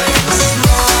тобой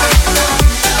снова.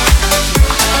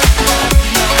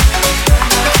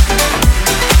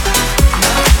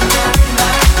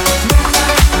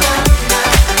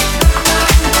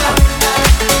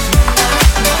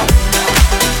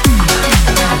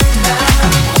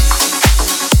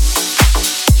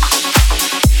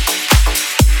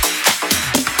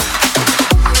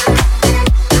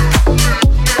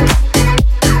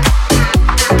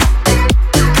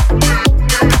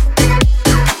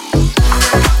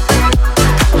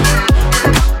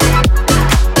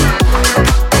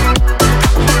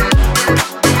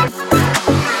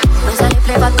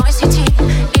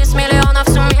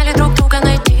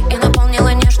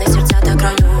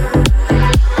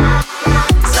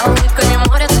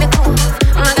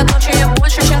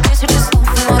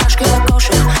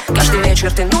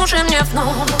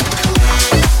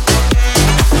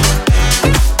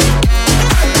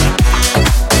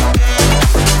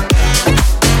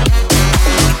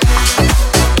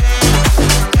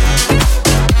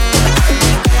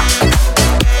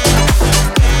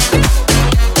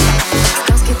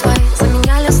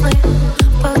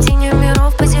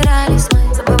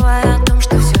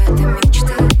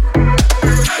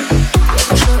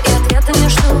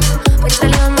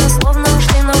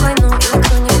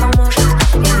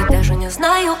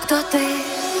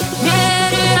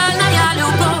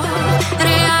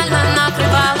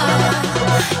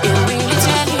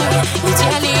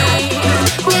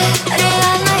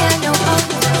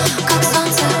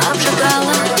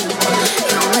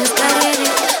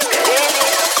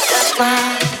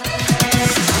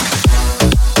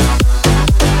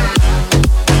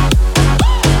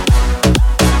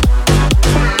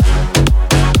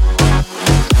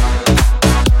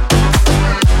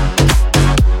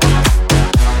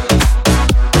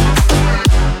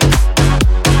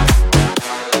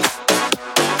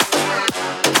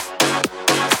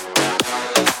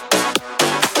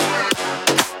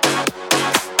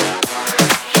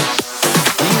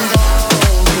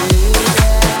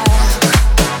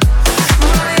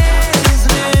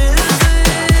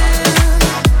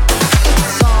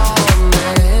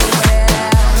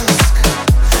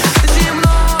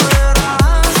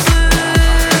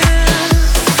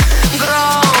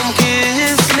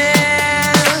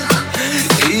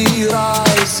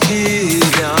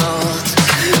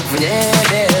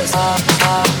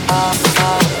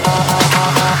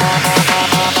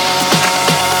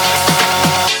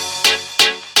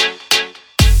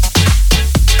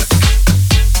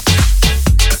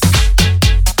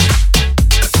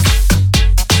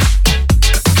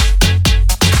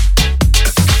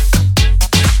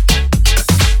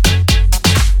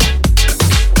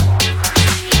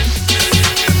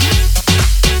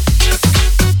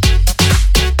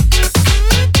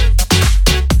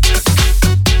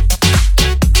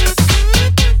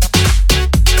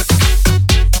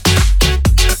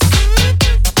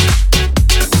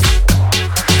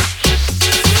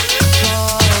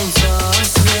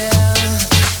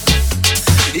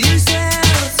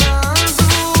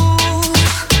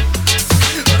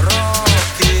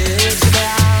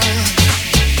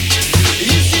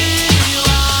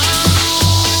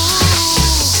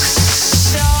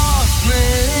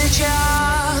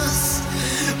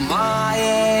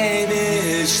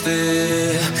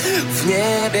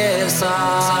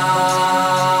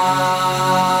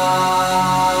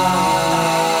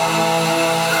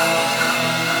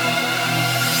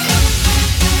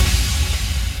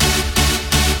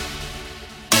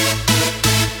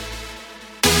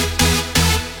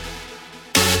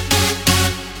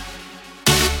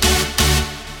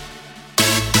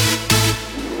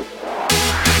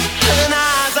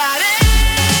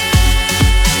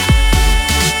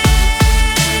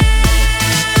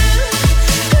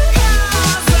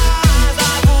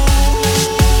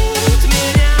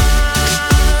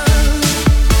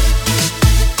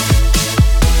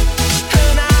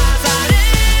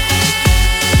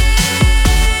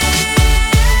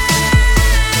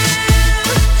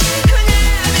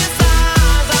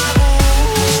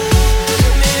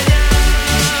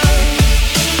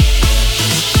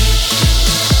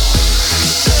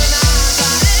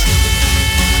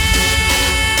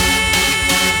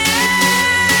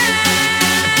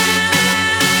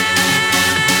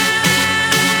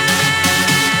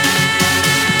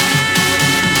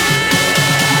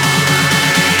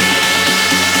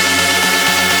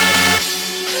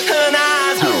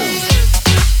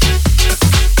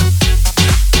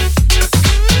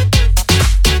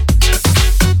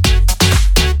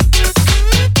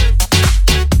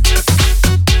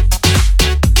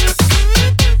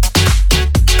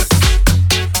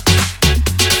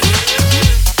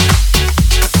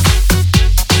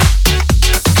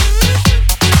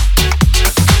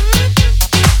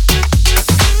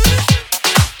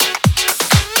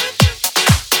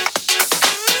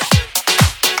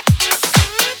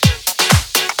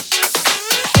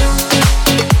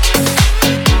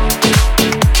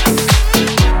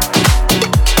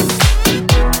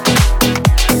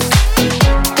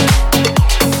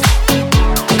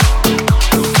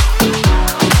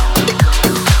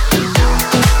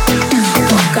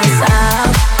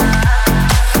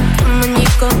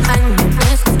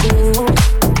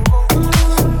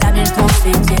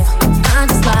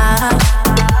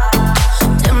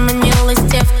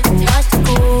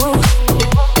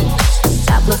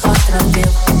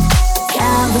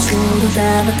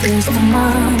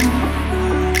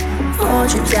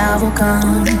 почуття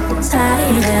вулкан,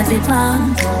 цей ветрі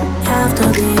план, я в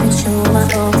тобі відчула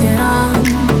океан.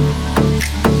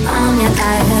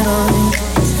 Пам'ятай герой,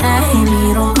 цей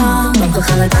мій роман. Ми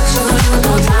кохали так, що горіло до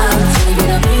утра, це не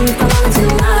віра, мені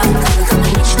полетіла, коли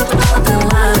каменічно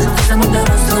побалакала, за мою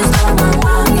дорослу стала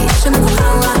мала. І я ще не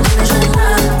кохала, і не жила,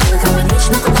 коли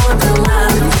каменічно побалакала,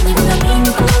 не віра, мені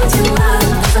полетіла,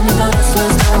 за мою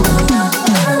дорослу стала мала.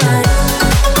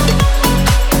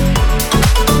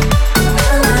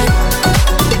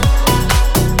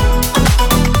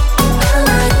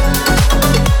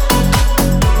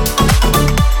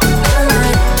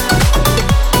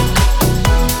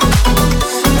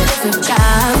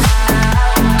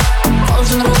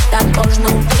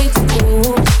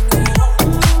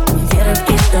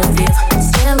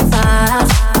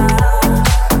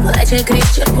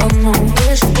 Крізь червону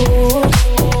вишку,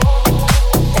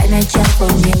 та не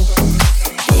червонів,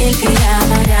 тільки я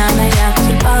горяна, як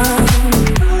тюльпан.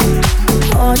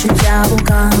 Почуття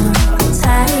вулкан,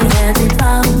 цей ветрі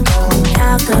план,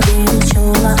 я в тобі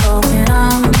відчула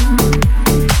океан.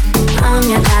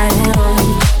 Пам'ятай герой,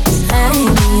 цей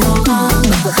мій роман.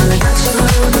 Ми кохали так, що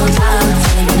горіло до утра, це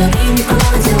не віра, мені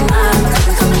полетіла,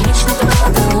 коли каменічно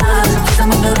побалакала, за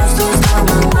мою дорослу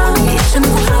стала мала. І я ще не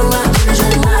кохала, і не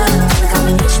жила,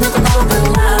 каменічно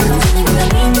побалакала, не віра,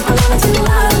 мені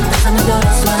полетіла, за мою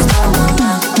дорослу стала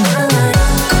мала.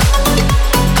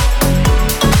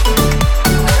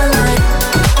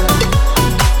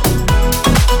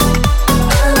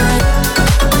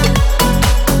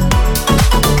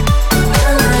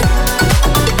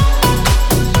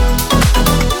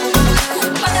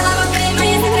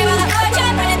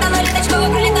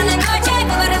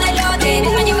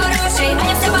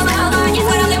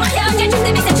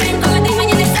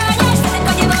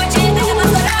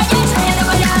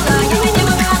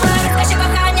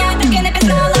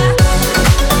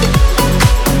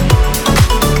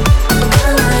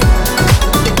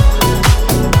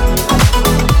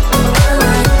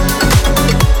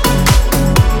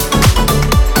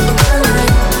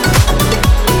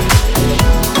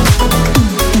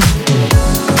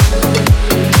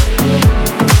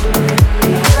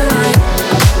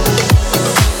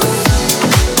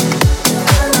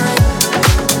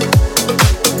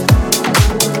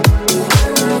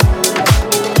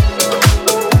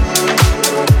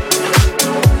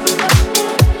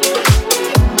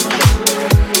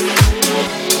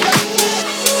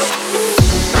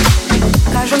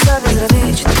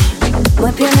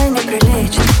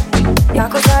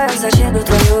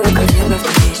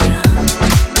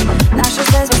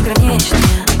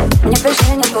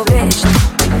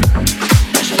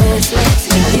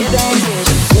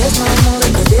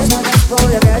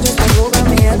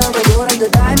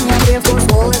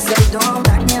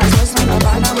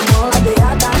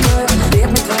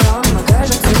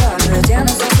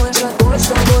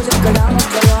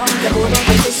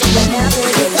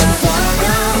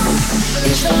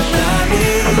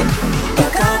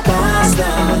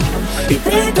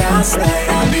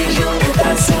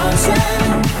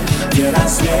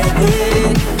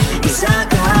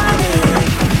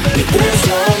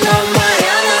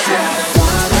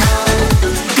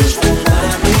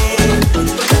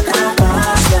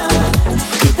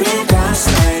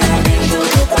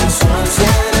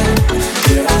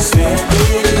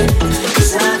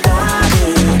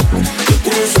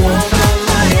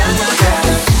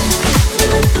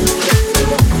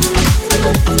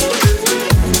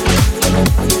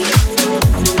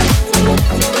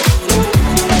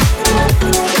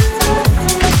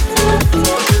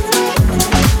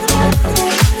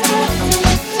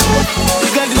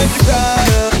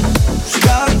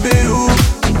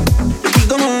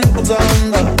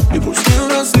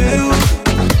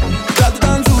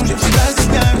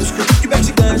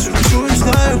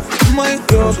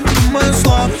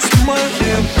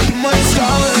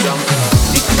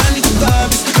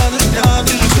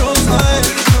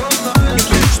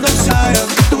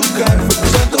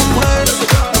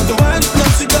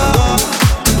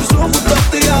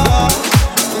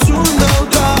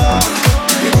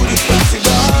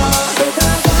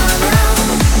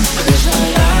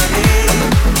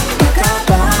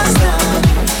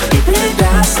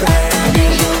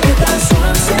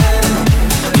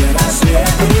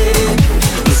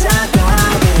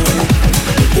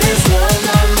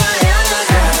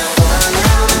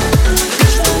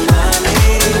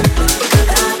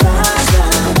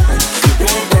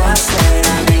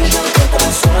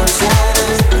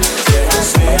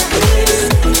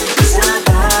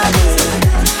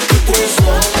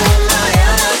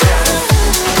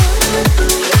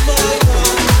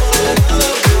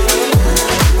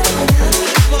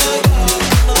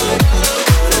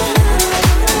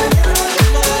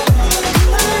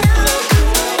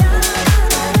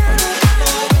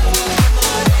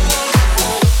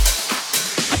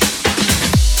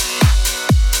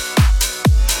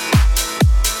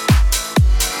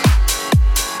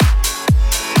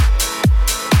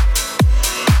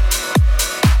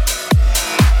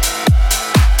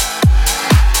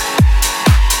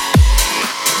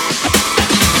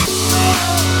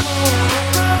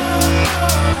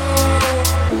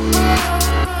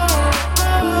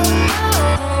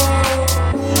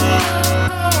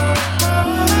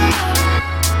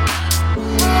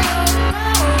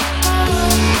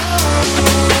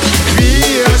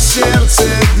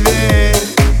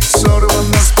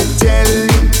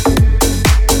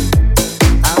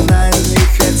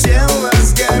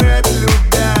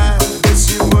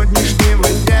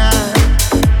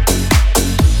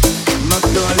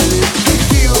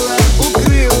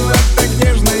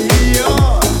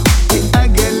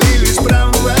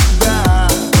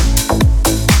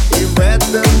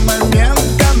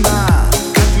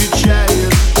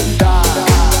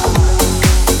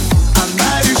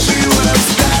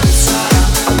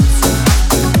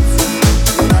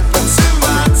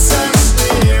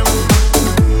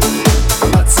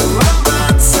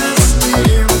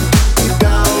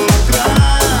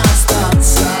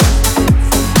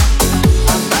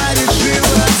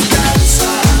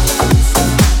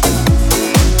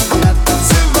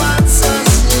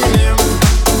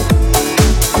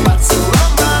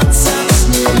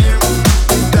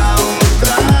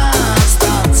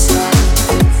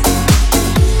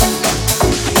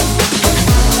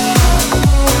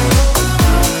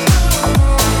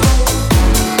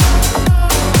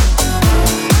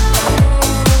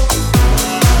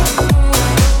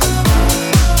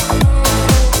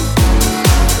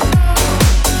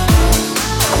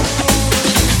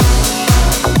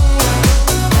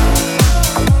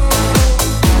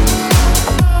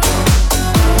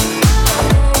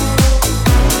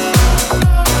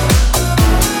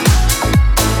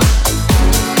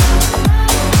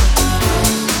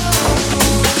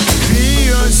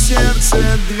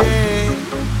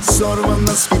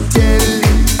 сорвана с петель.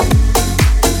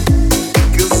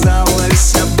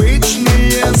 Казалось,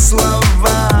 обычные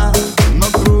слова, но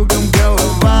кругом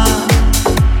голова.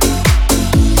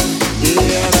 И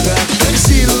это так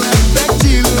сильно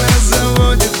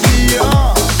заводит ее.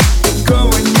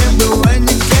 Такого не было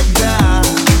никогда.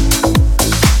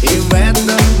 И в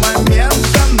этот момент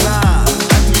она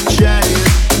отвечает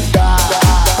 «да».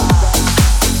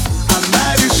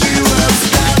 Она решила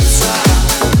остаться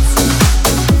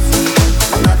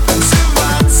на танцполе.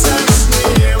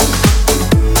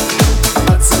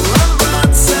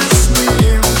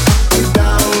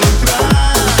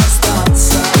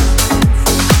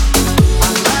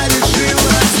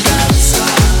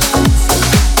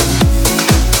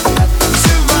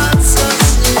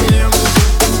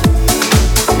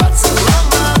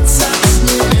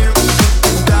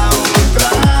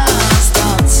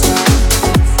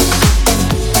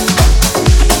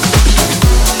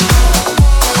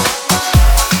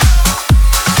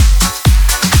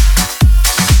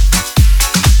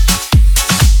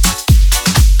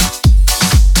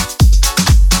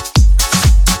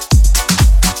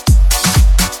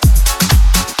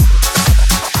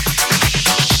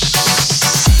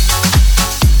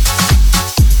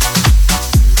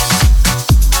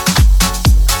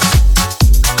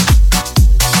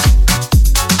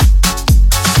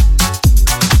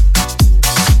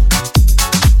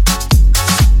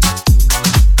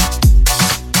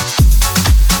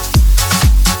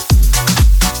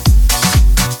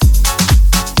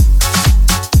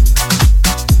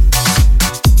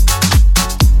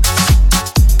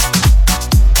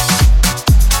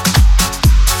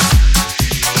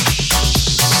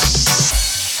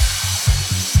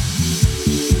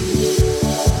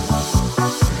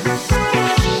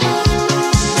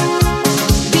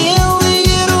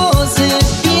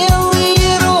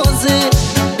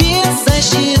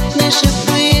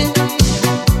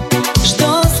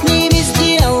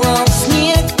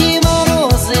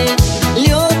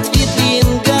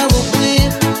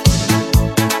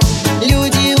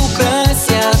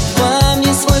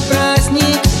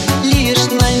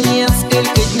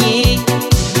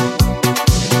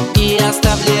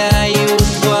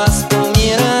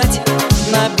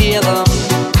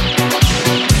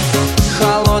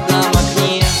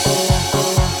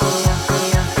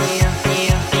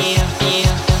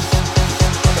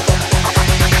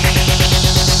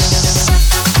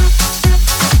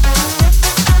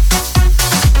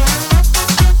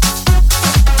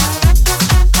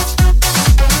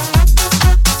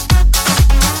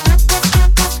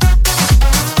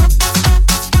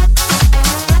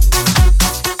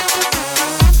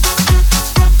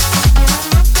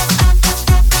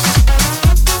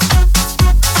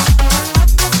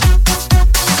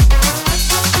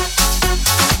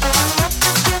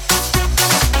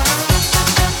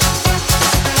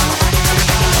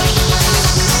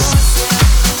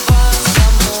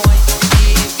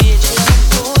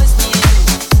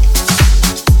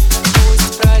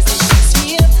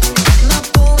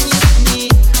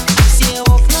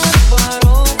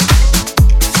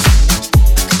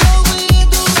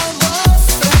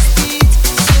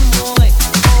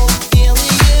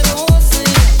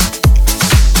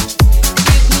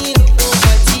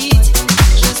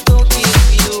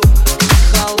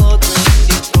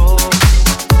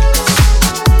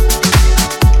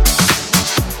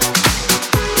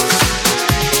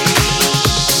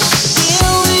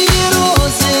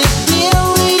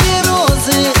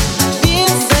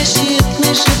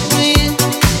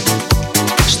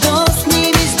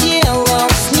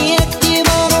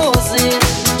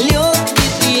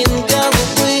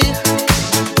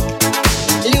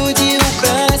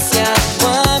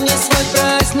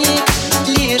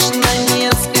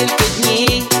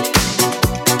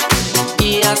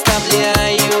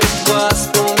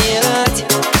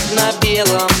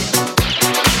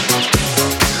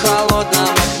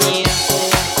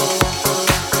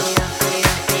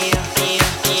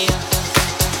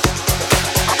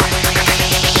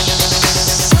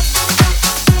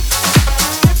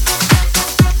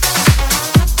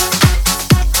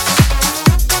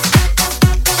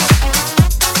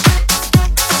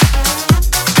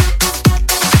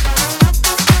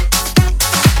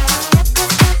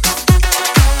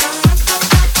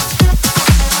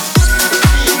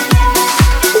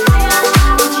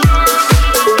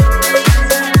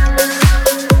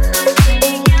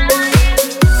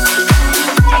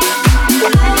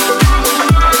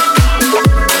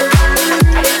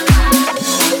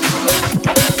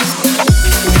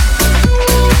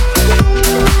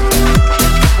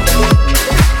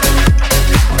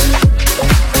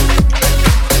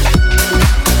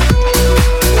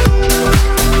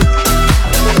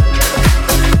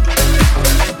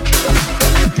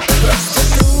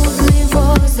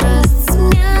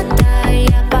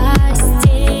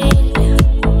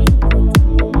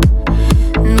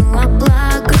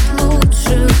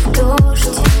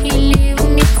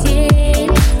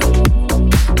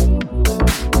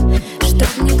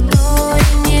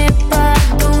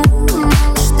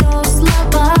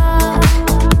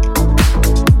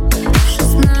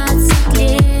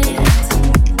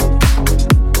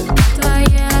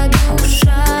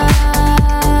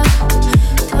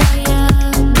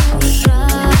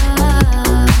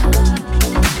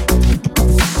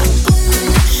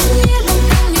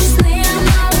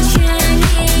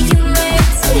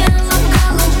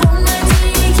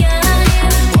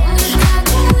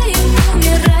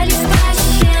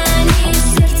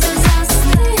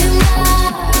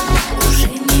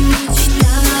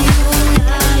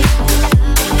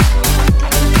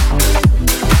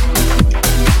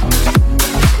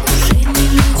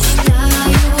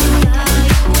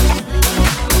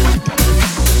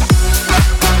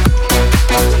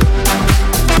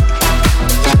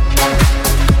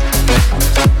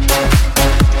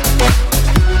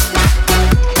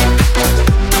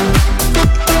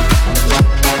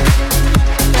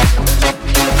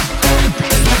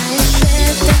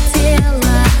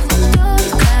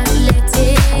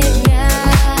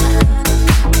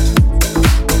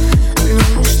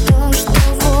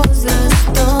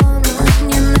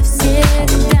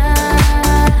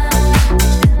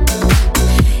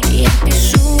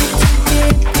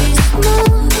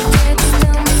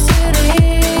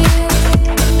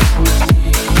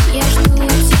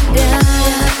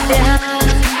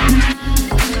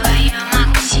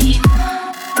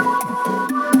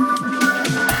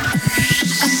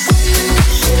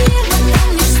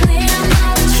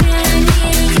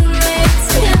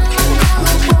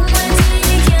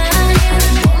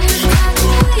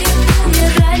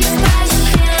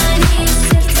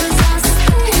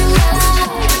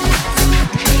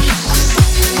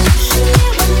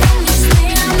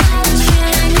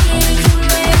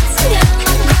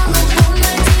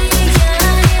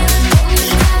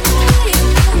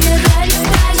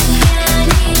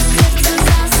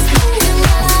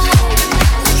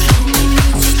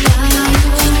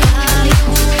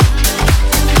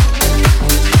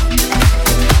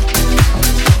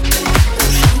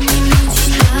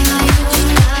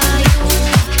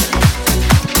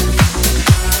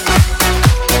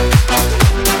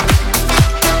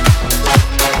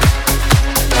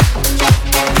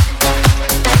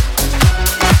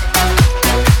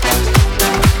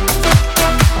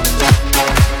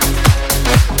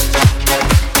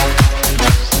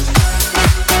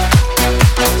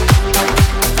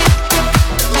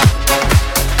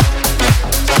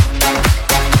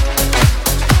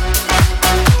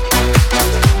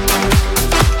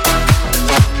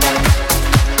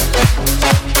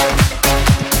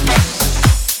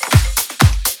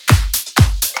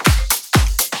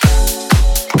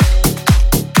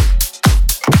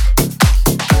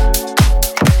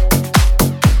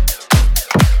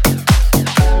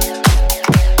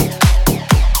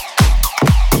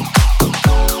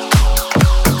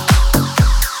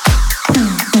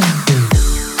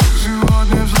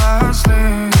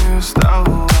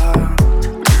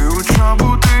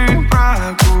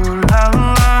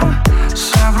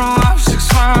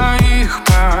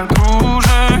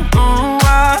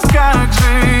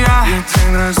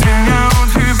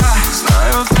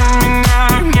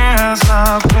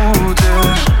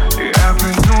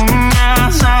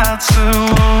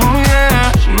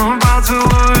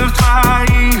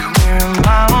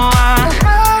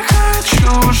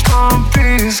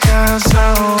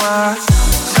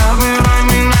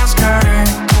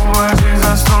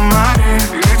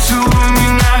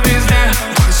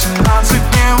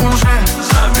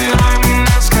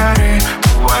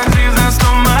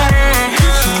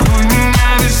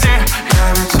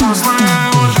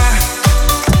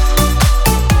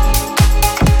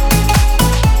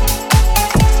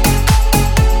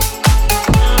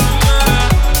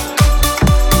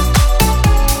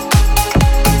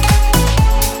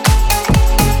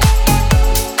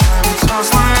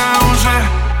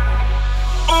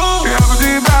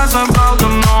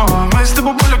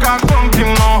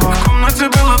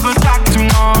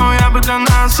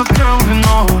 раз открыл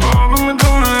вино. Оба мы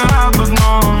думали об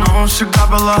одном, но всегда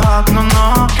было одно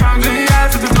но. Как же я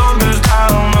тебя долго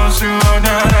ждал, но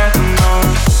сегодня это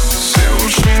ночь. Все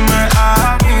ушли, мы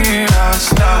одни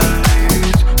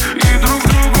остались, и друг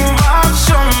другу во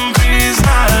всем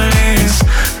признались.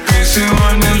 Ты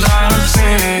сегодня в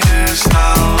зависимости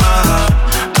стала,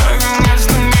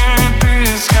 наконец-то мне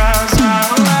ты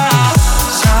сказала.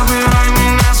 Забирай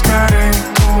меня скорей,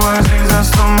 увози за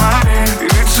 100 морей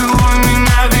и целуй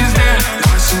меня везде.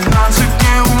 18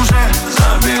 дней уже.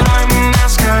 Забирай меня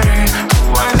скорей,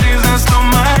 увози за 100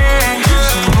 морей и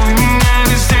целуй меня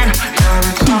везде. Я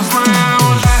ведь взрослая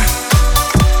уже.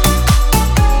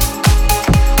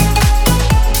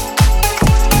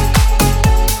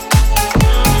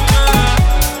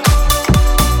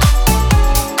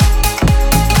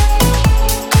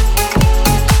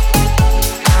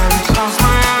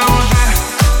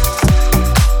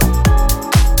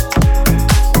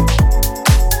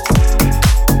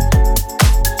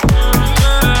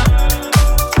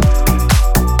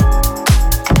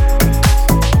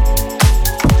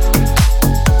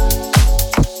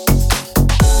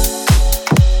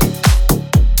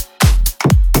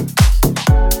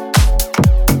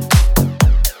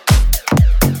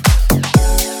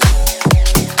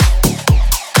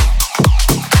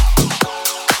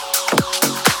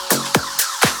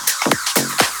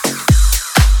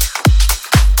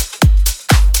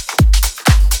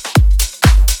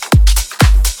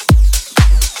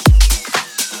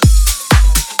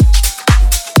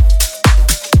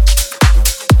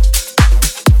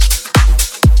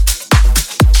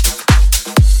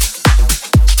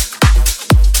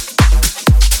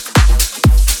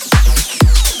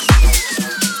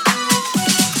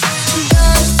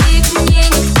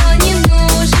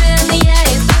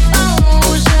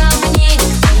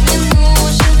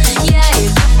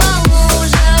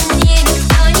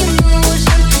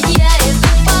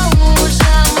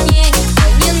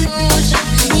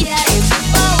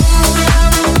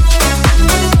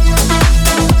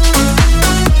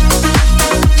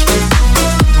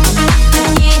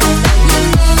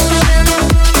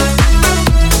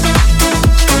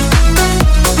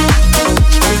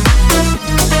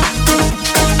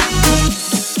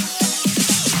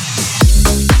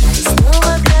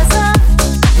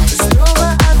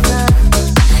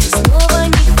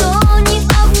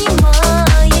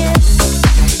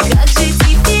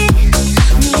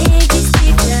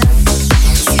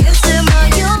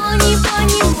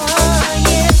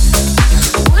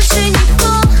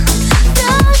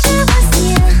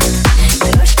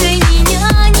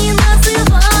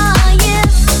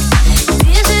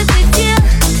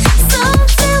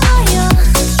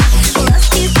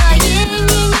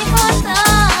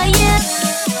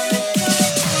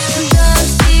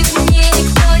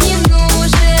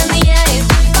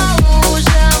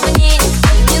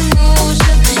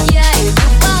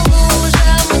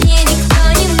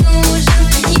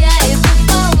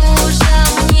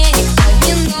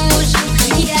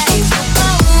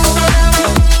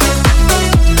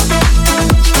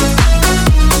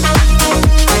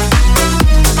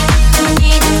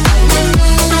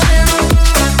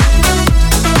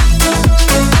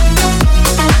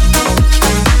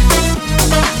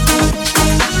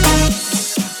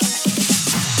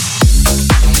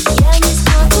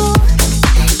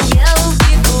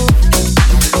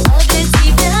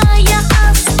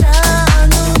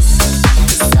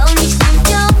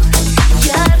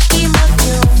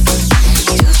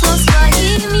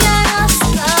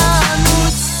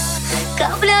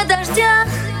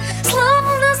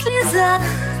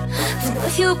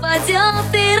 Вновь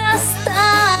упадет и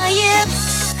растает.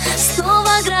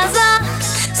 Снова гроза,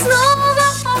 снова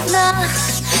одна.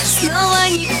 Снова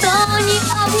никто не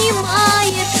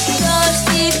обнимает.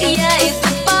 Дождик, я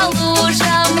иду по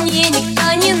лужам, мне никто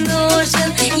не нужен.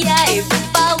 Я иду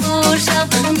по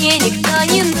лужам, мне никто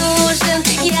не нужен.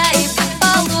 Я иду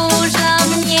по лужам,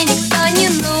 мне никто не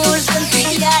нужен.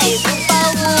 Я иду по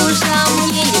лужам,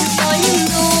 мне никто не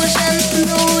нужен.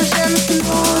 Нужен,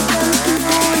 нужен,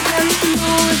 нужен,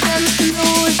 нужен,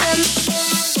 нужен.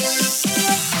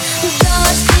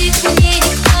 Дождик, мне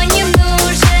никто не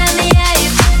нужен. Я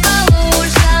иду по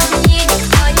лужам, мне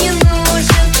никто не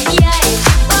нужен. Я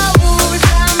иду по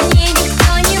лужам, мне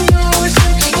никто не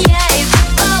нужен. Я иду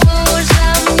по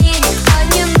лужам, мне никто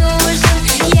не нужен.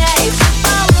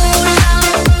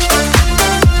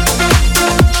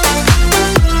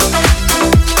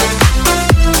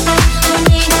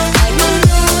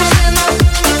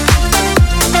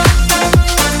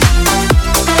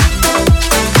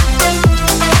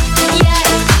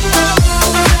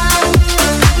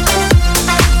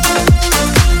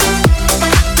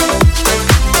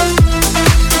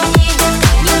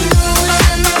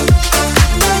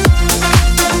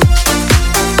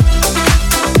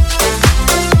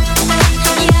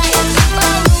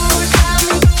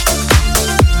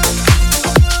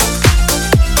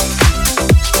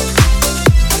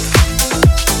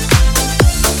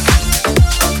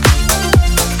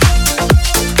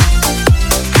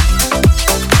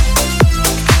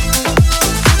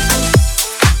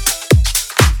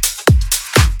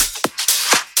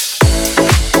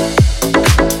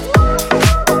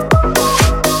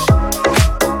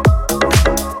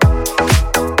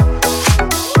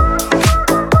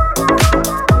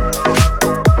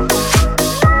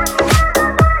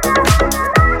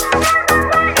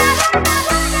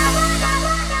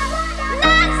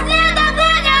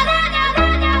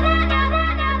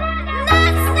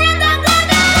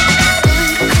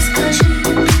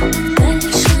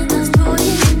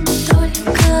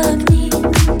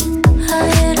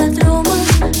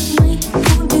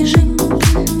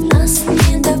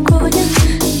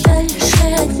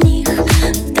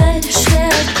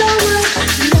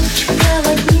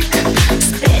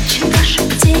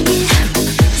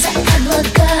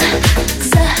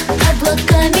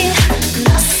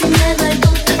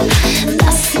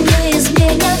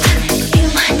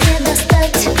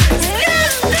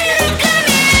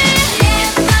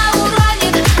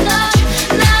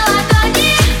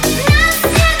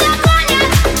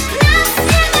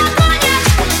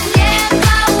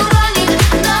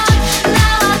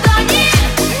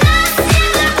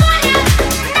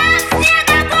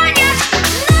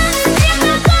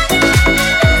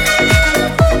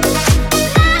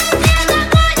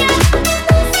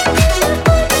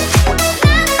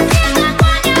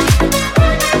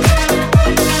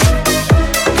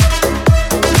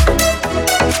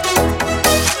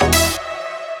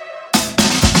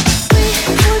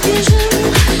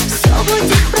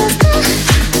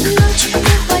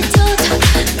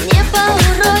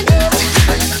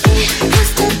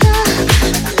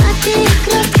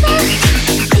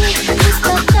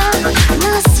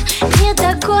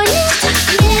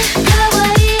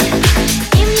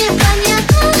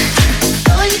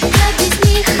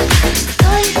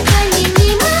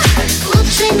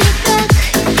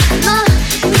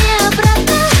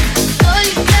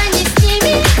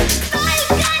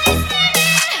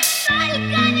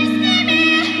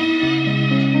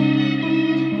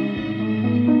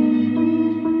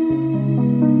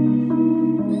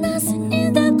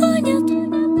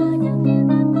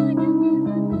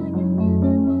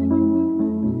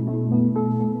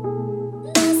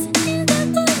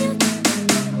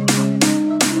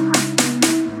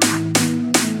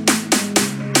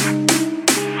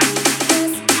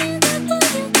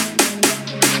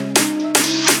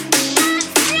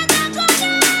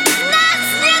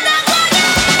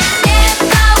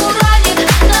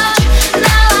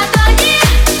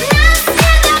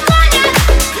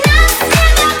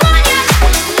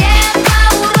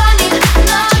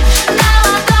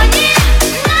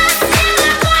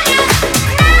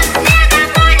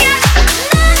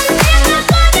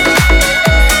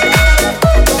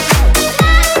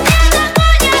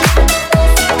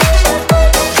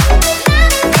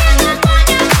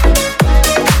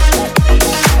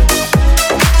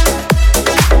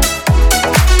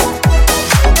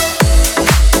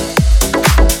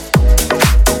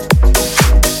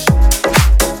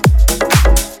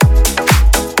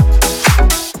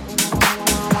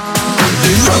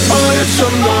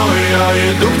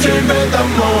 тебе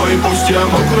домой. Пусть я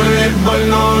мокрый и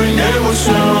больной, не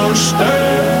уснешь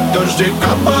ты. Дожди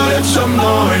капает со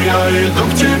мной, я иду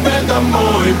к тебе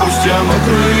домой. Пусть я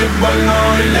мокрый и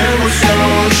больной, не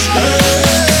уснешь ты.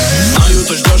 Знаю,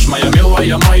 ты ждешь, моя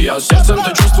милая моя. Сердцем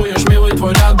ты чувствуешь, милый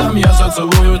твой рядом. Я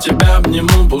зацелую тебя,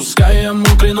 обниму. Пускай я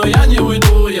мокрый, но я не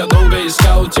уйду. Я долго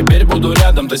искал, теперь буду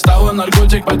рядом. Ты стала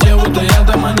наркотик по телу, ты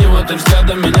ядом манила. Ты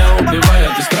взглядом меня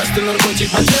убивает. Ты страстный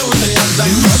наркотик по телу, ты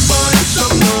ядом. Капает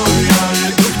со мной, я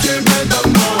иду к тебе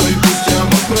домой. Пусть я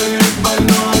мокрый и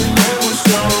больной, не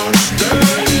уснешь ты.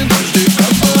 Дожди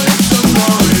капает со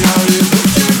мной, я иду к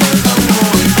тебе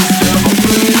домой. Пусть я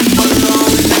мокрый и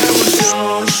больной, не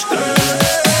уснешь ты.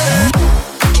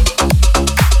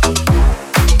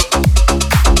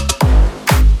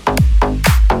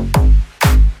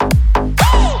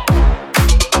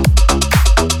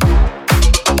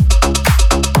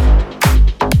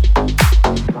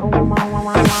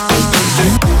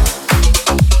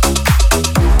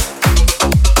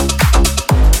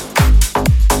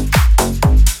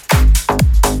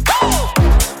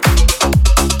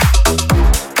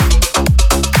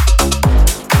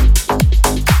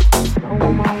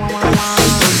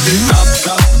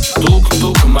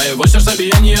 Моего сердца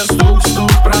биение, стук-стук.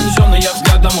 Пронесенный я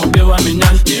взглядом убила меня.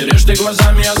 Не режь ты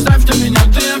глазами, оставь ты меня.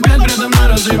 Ты опять предо мной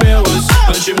разревелась.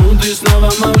 Почему ты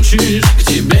снова молчишь? К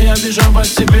тебе я бежал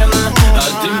постепенно,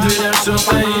 а ты в дверях все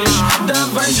стоишь.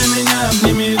 Давай же меня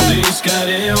обними, ты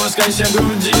скорее ласкайся в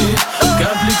груди.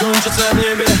 Капли кончатся в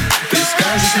небе, ты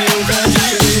скажешь не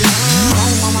уходи.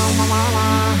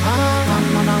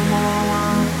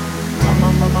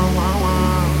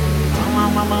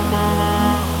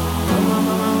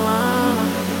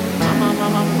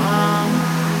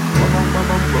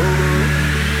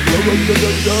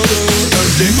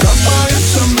 Дожди капает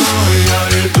со мной, я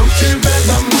иду к тебе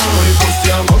домой.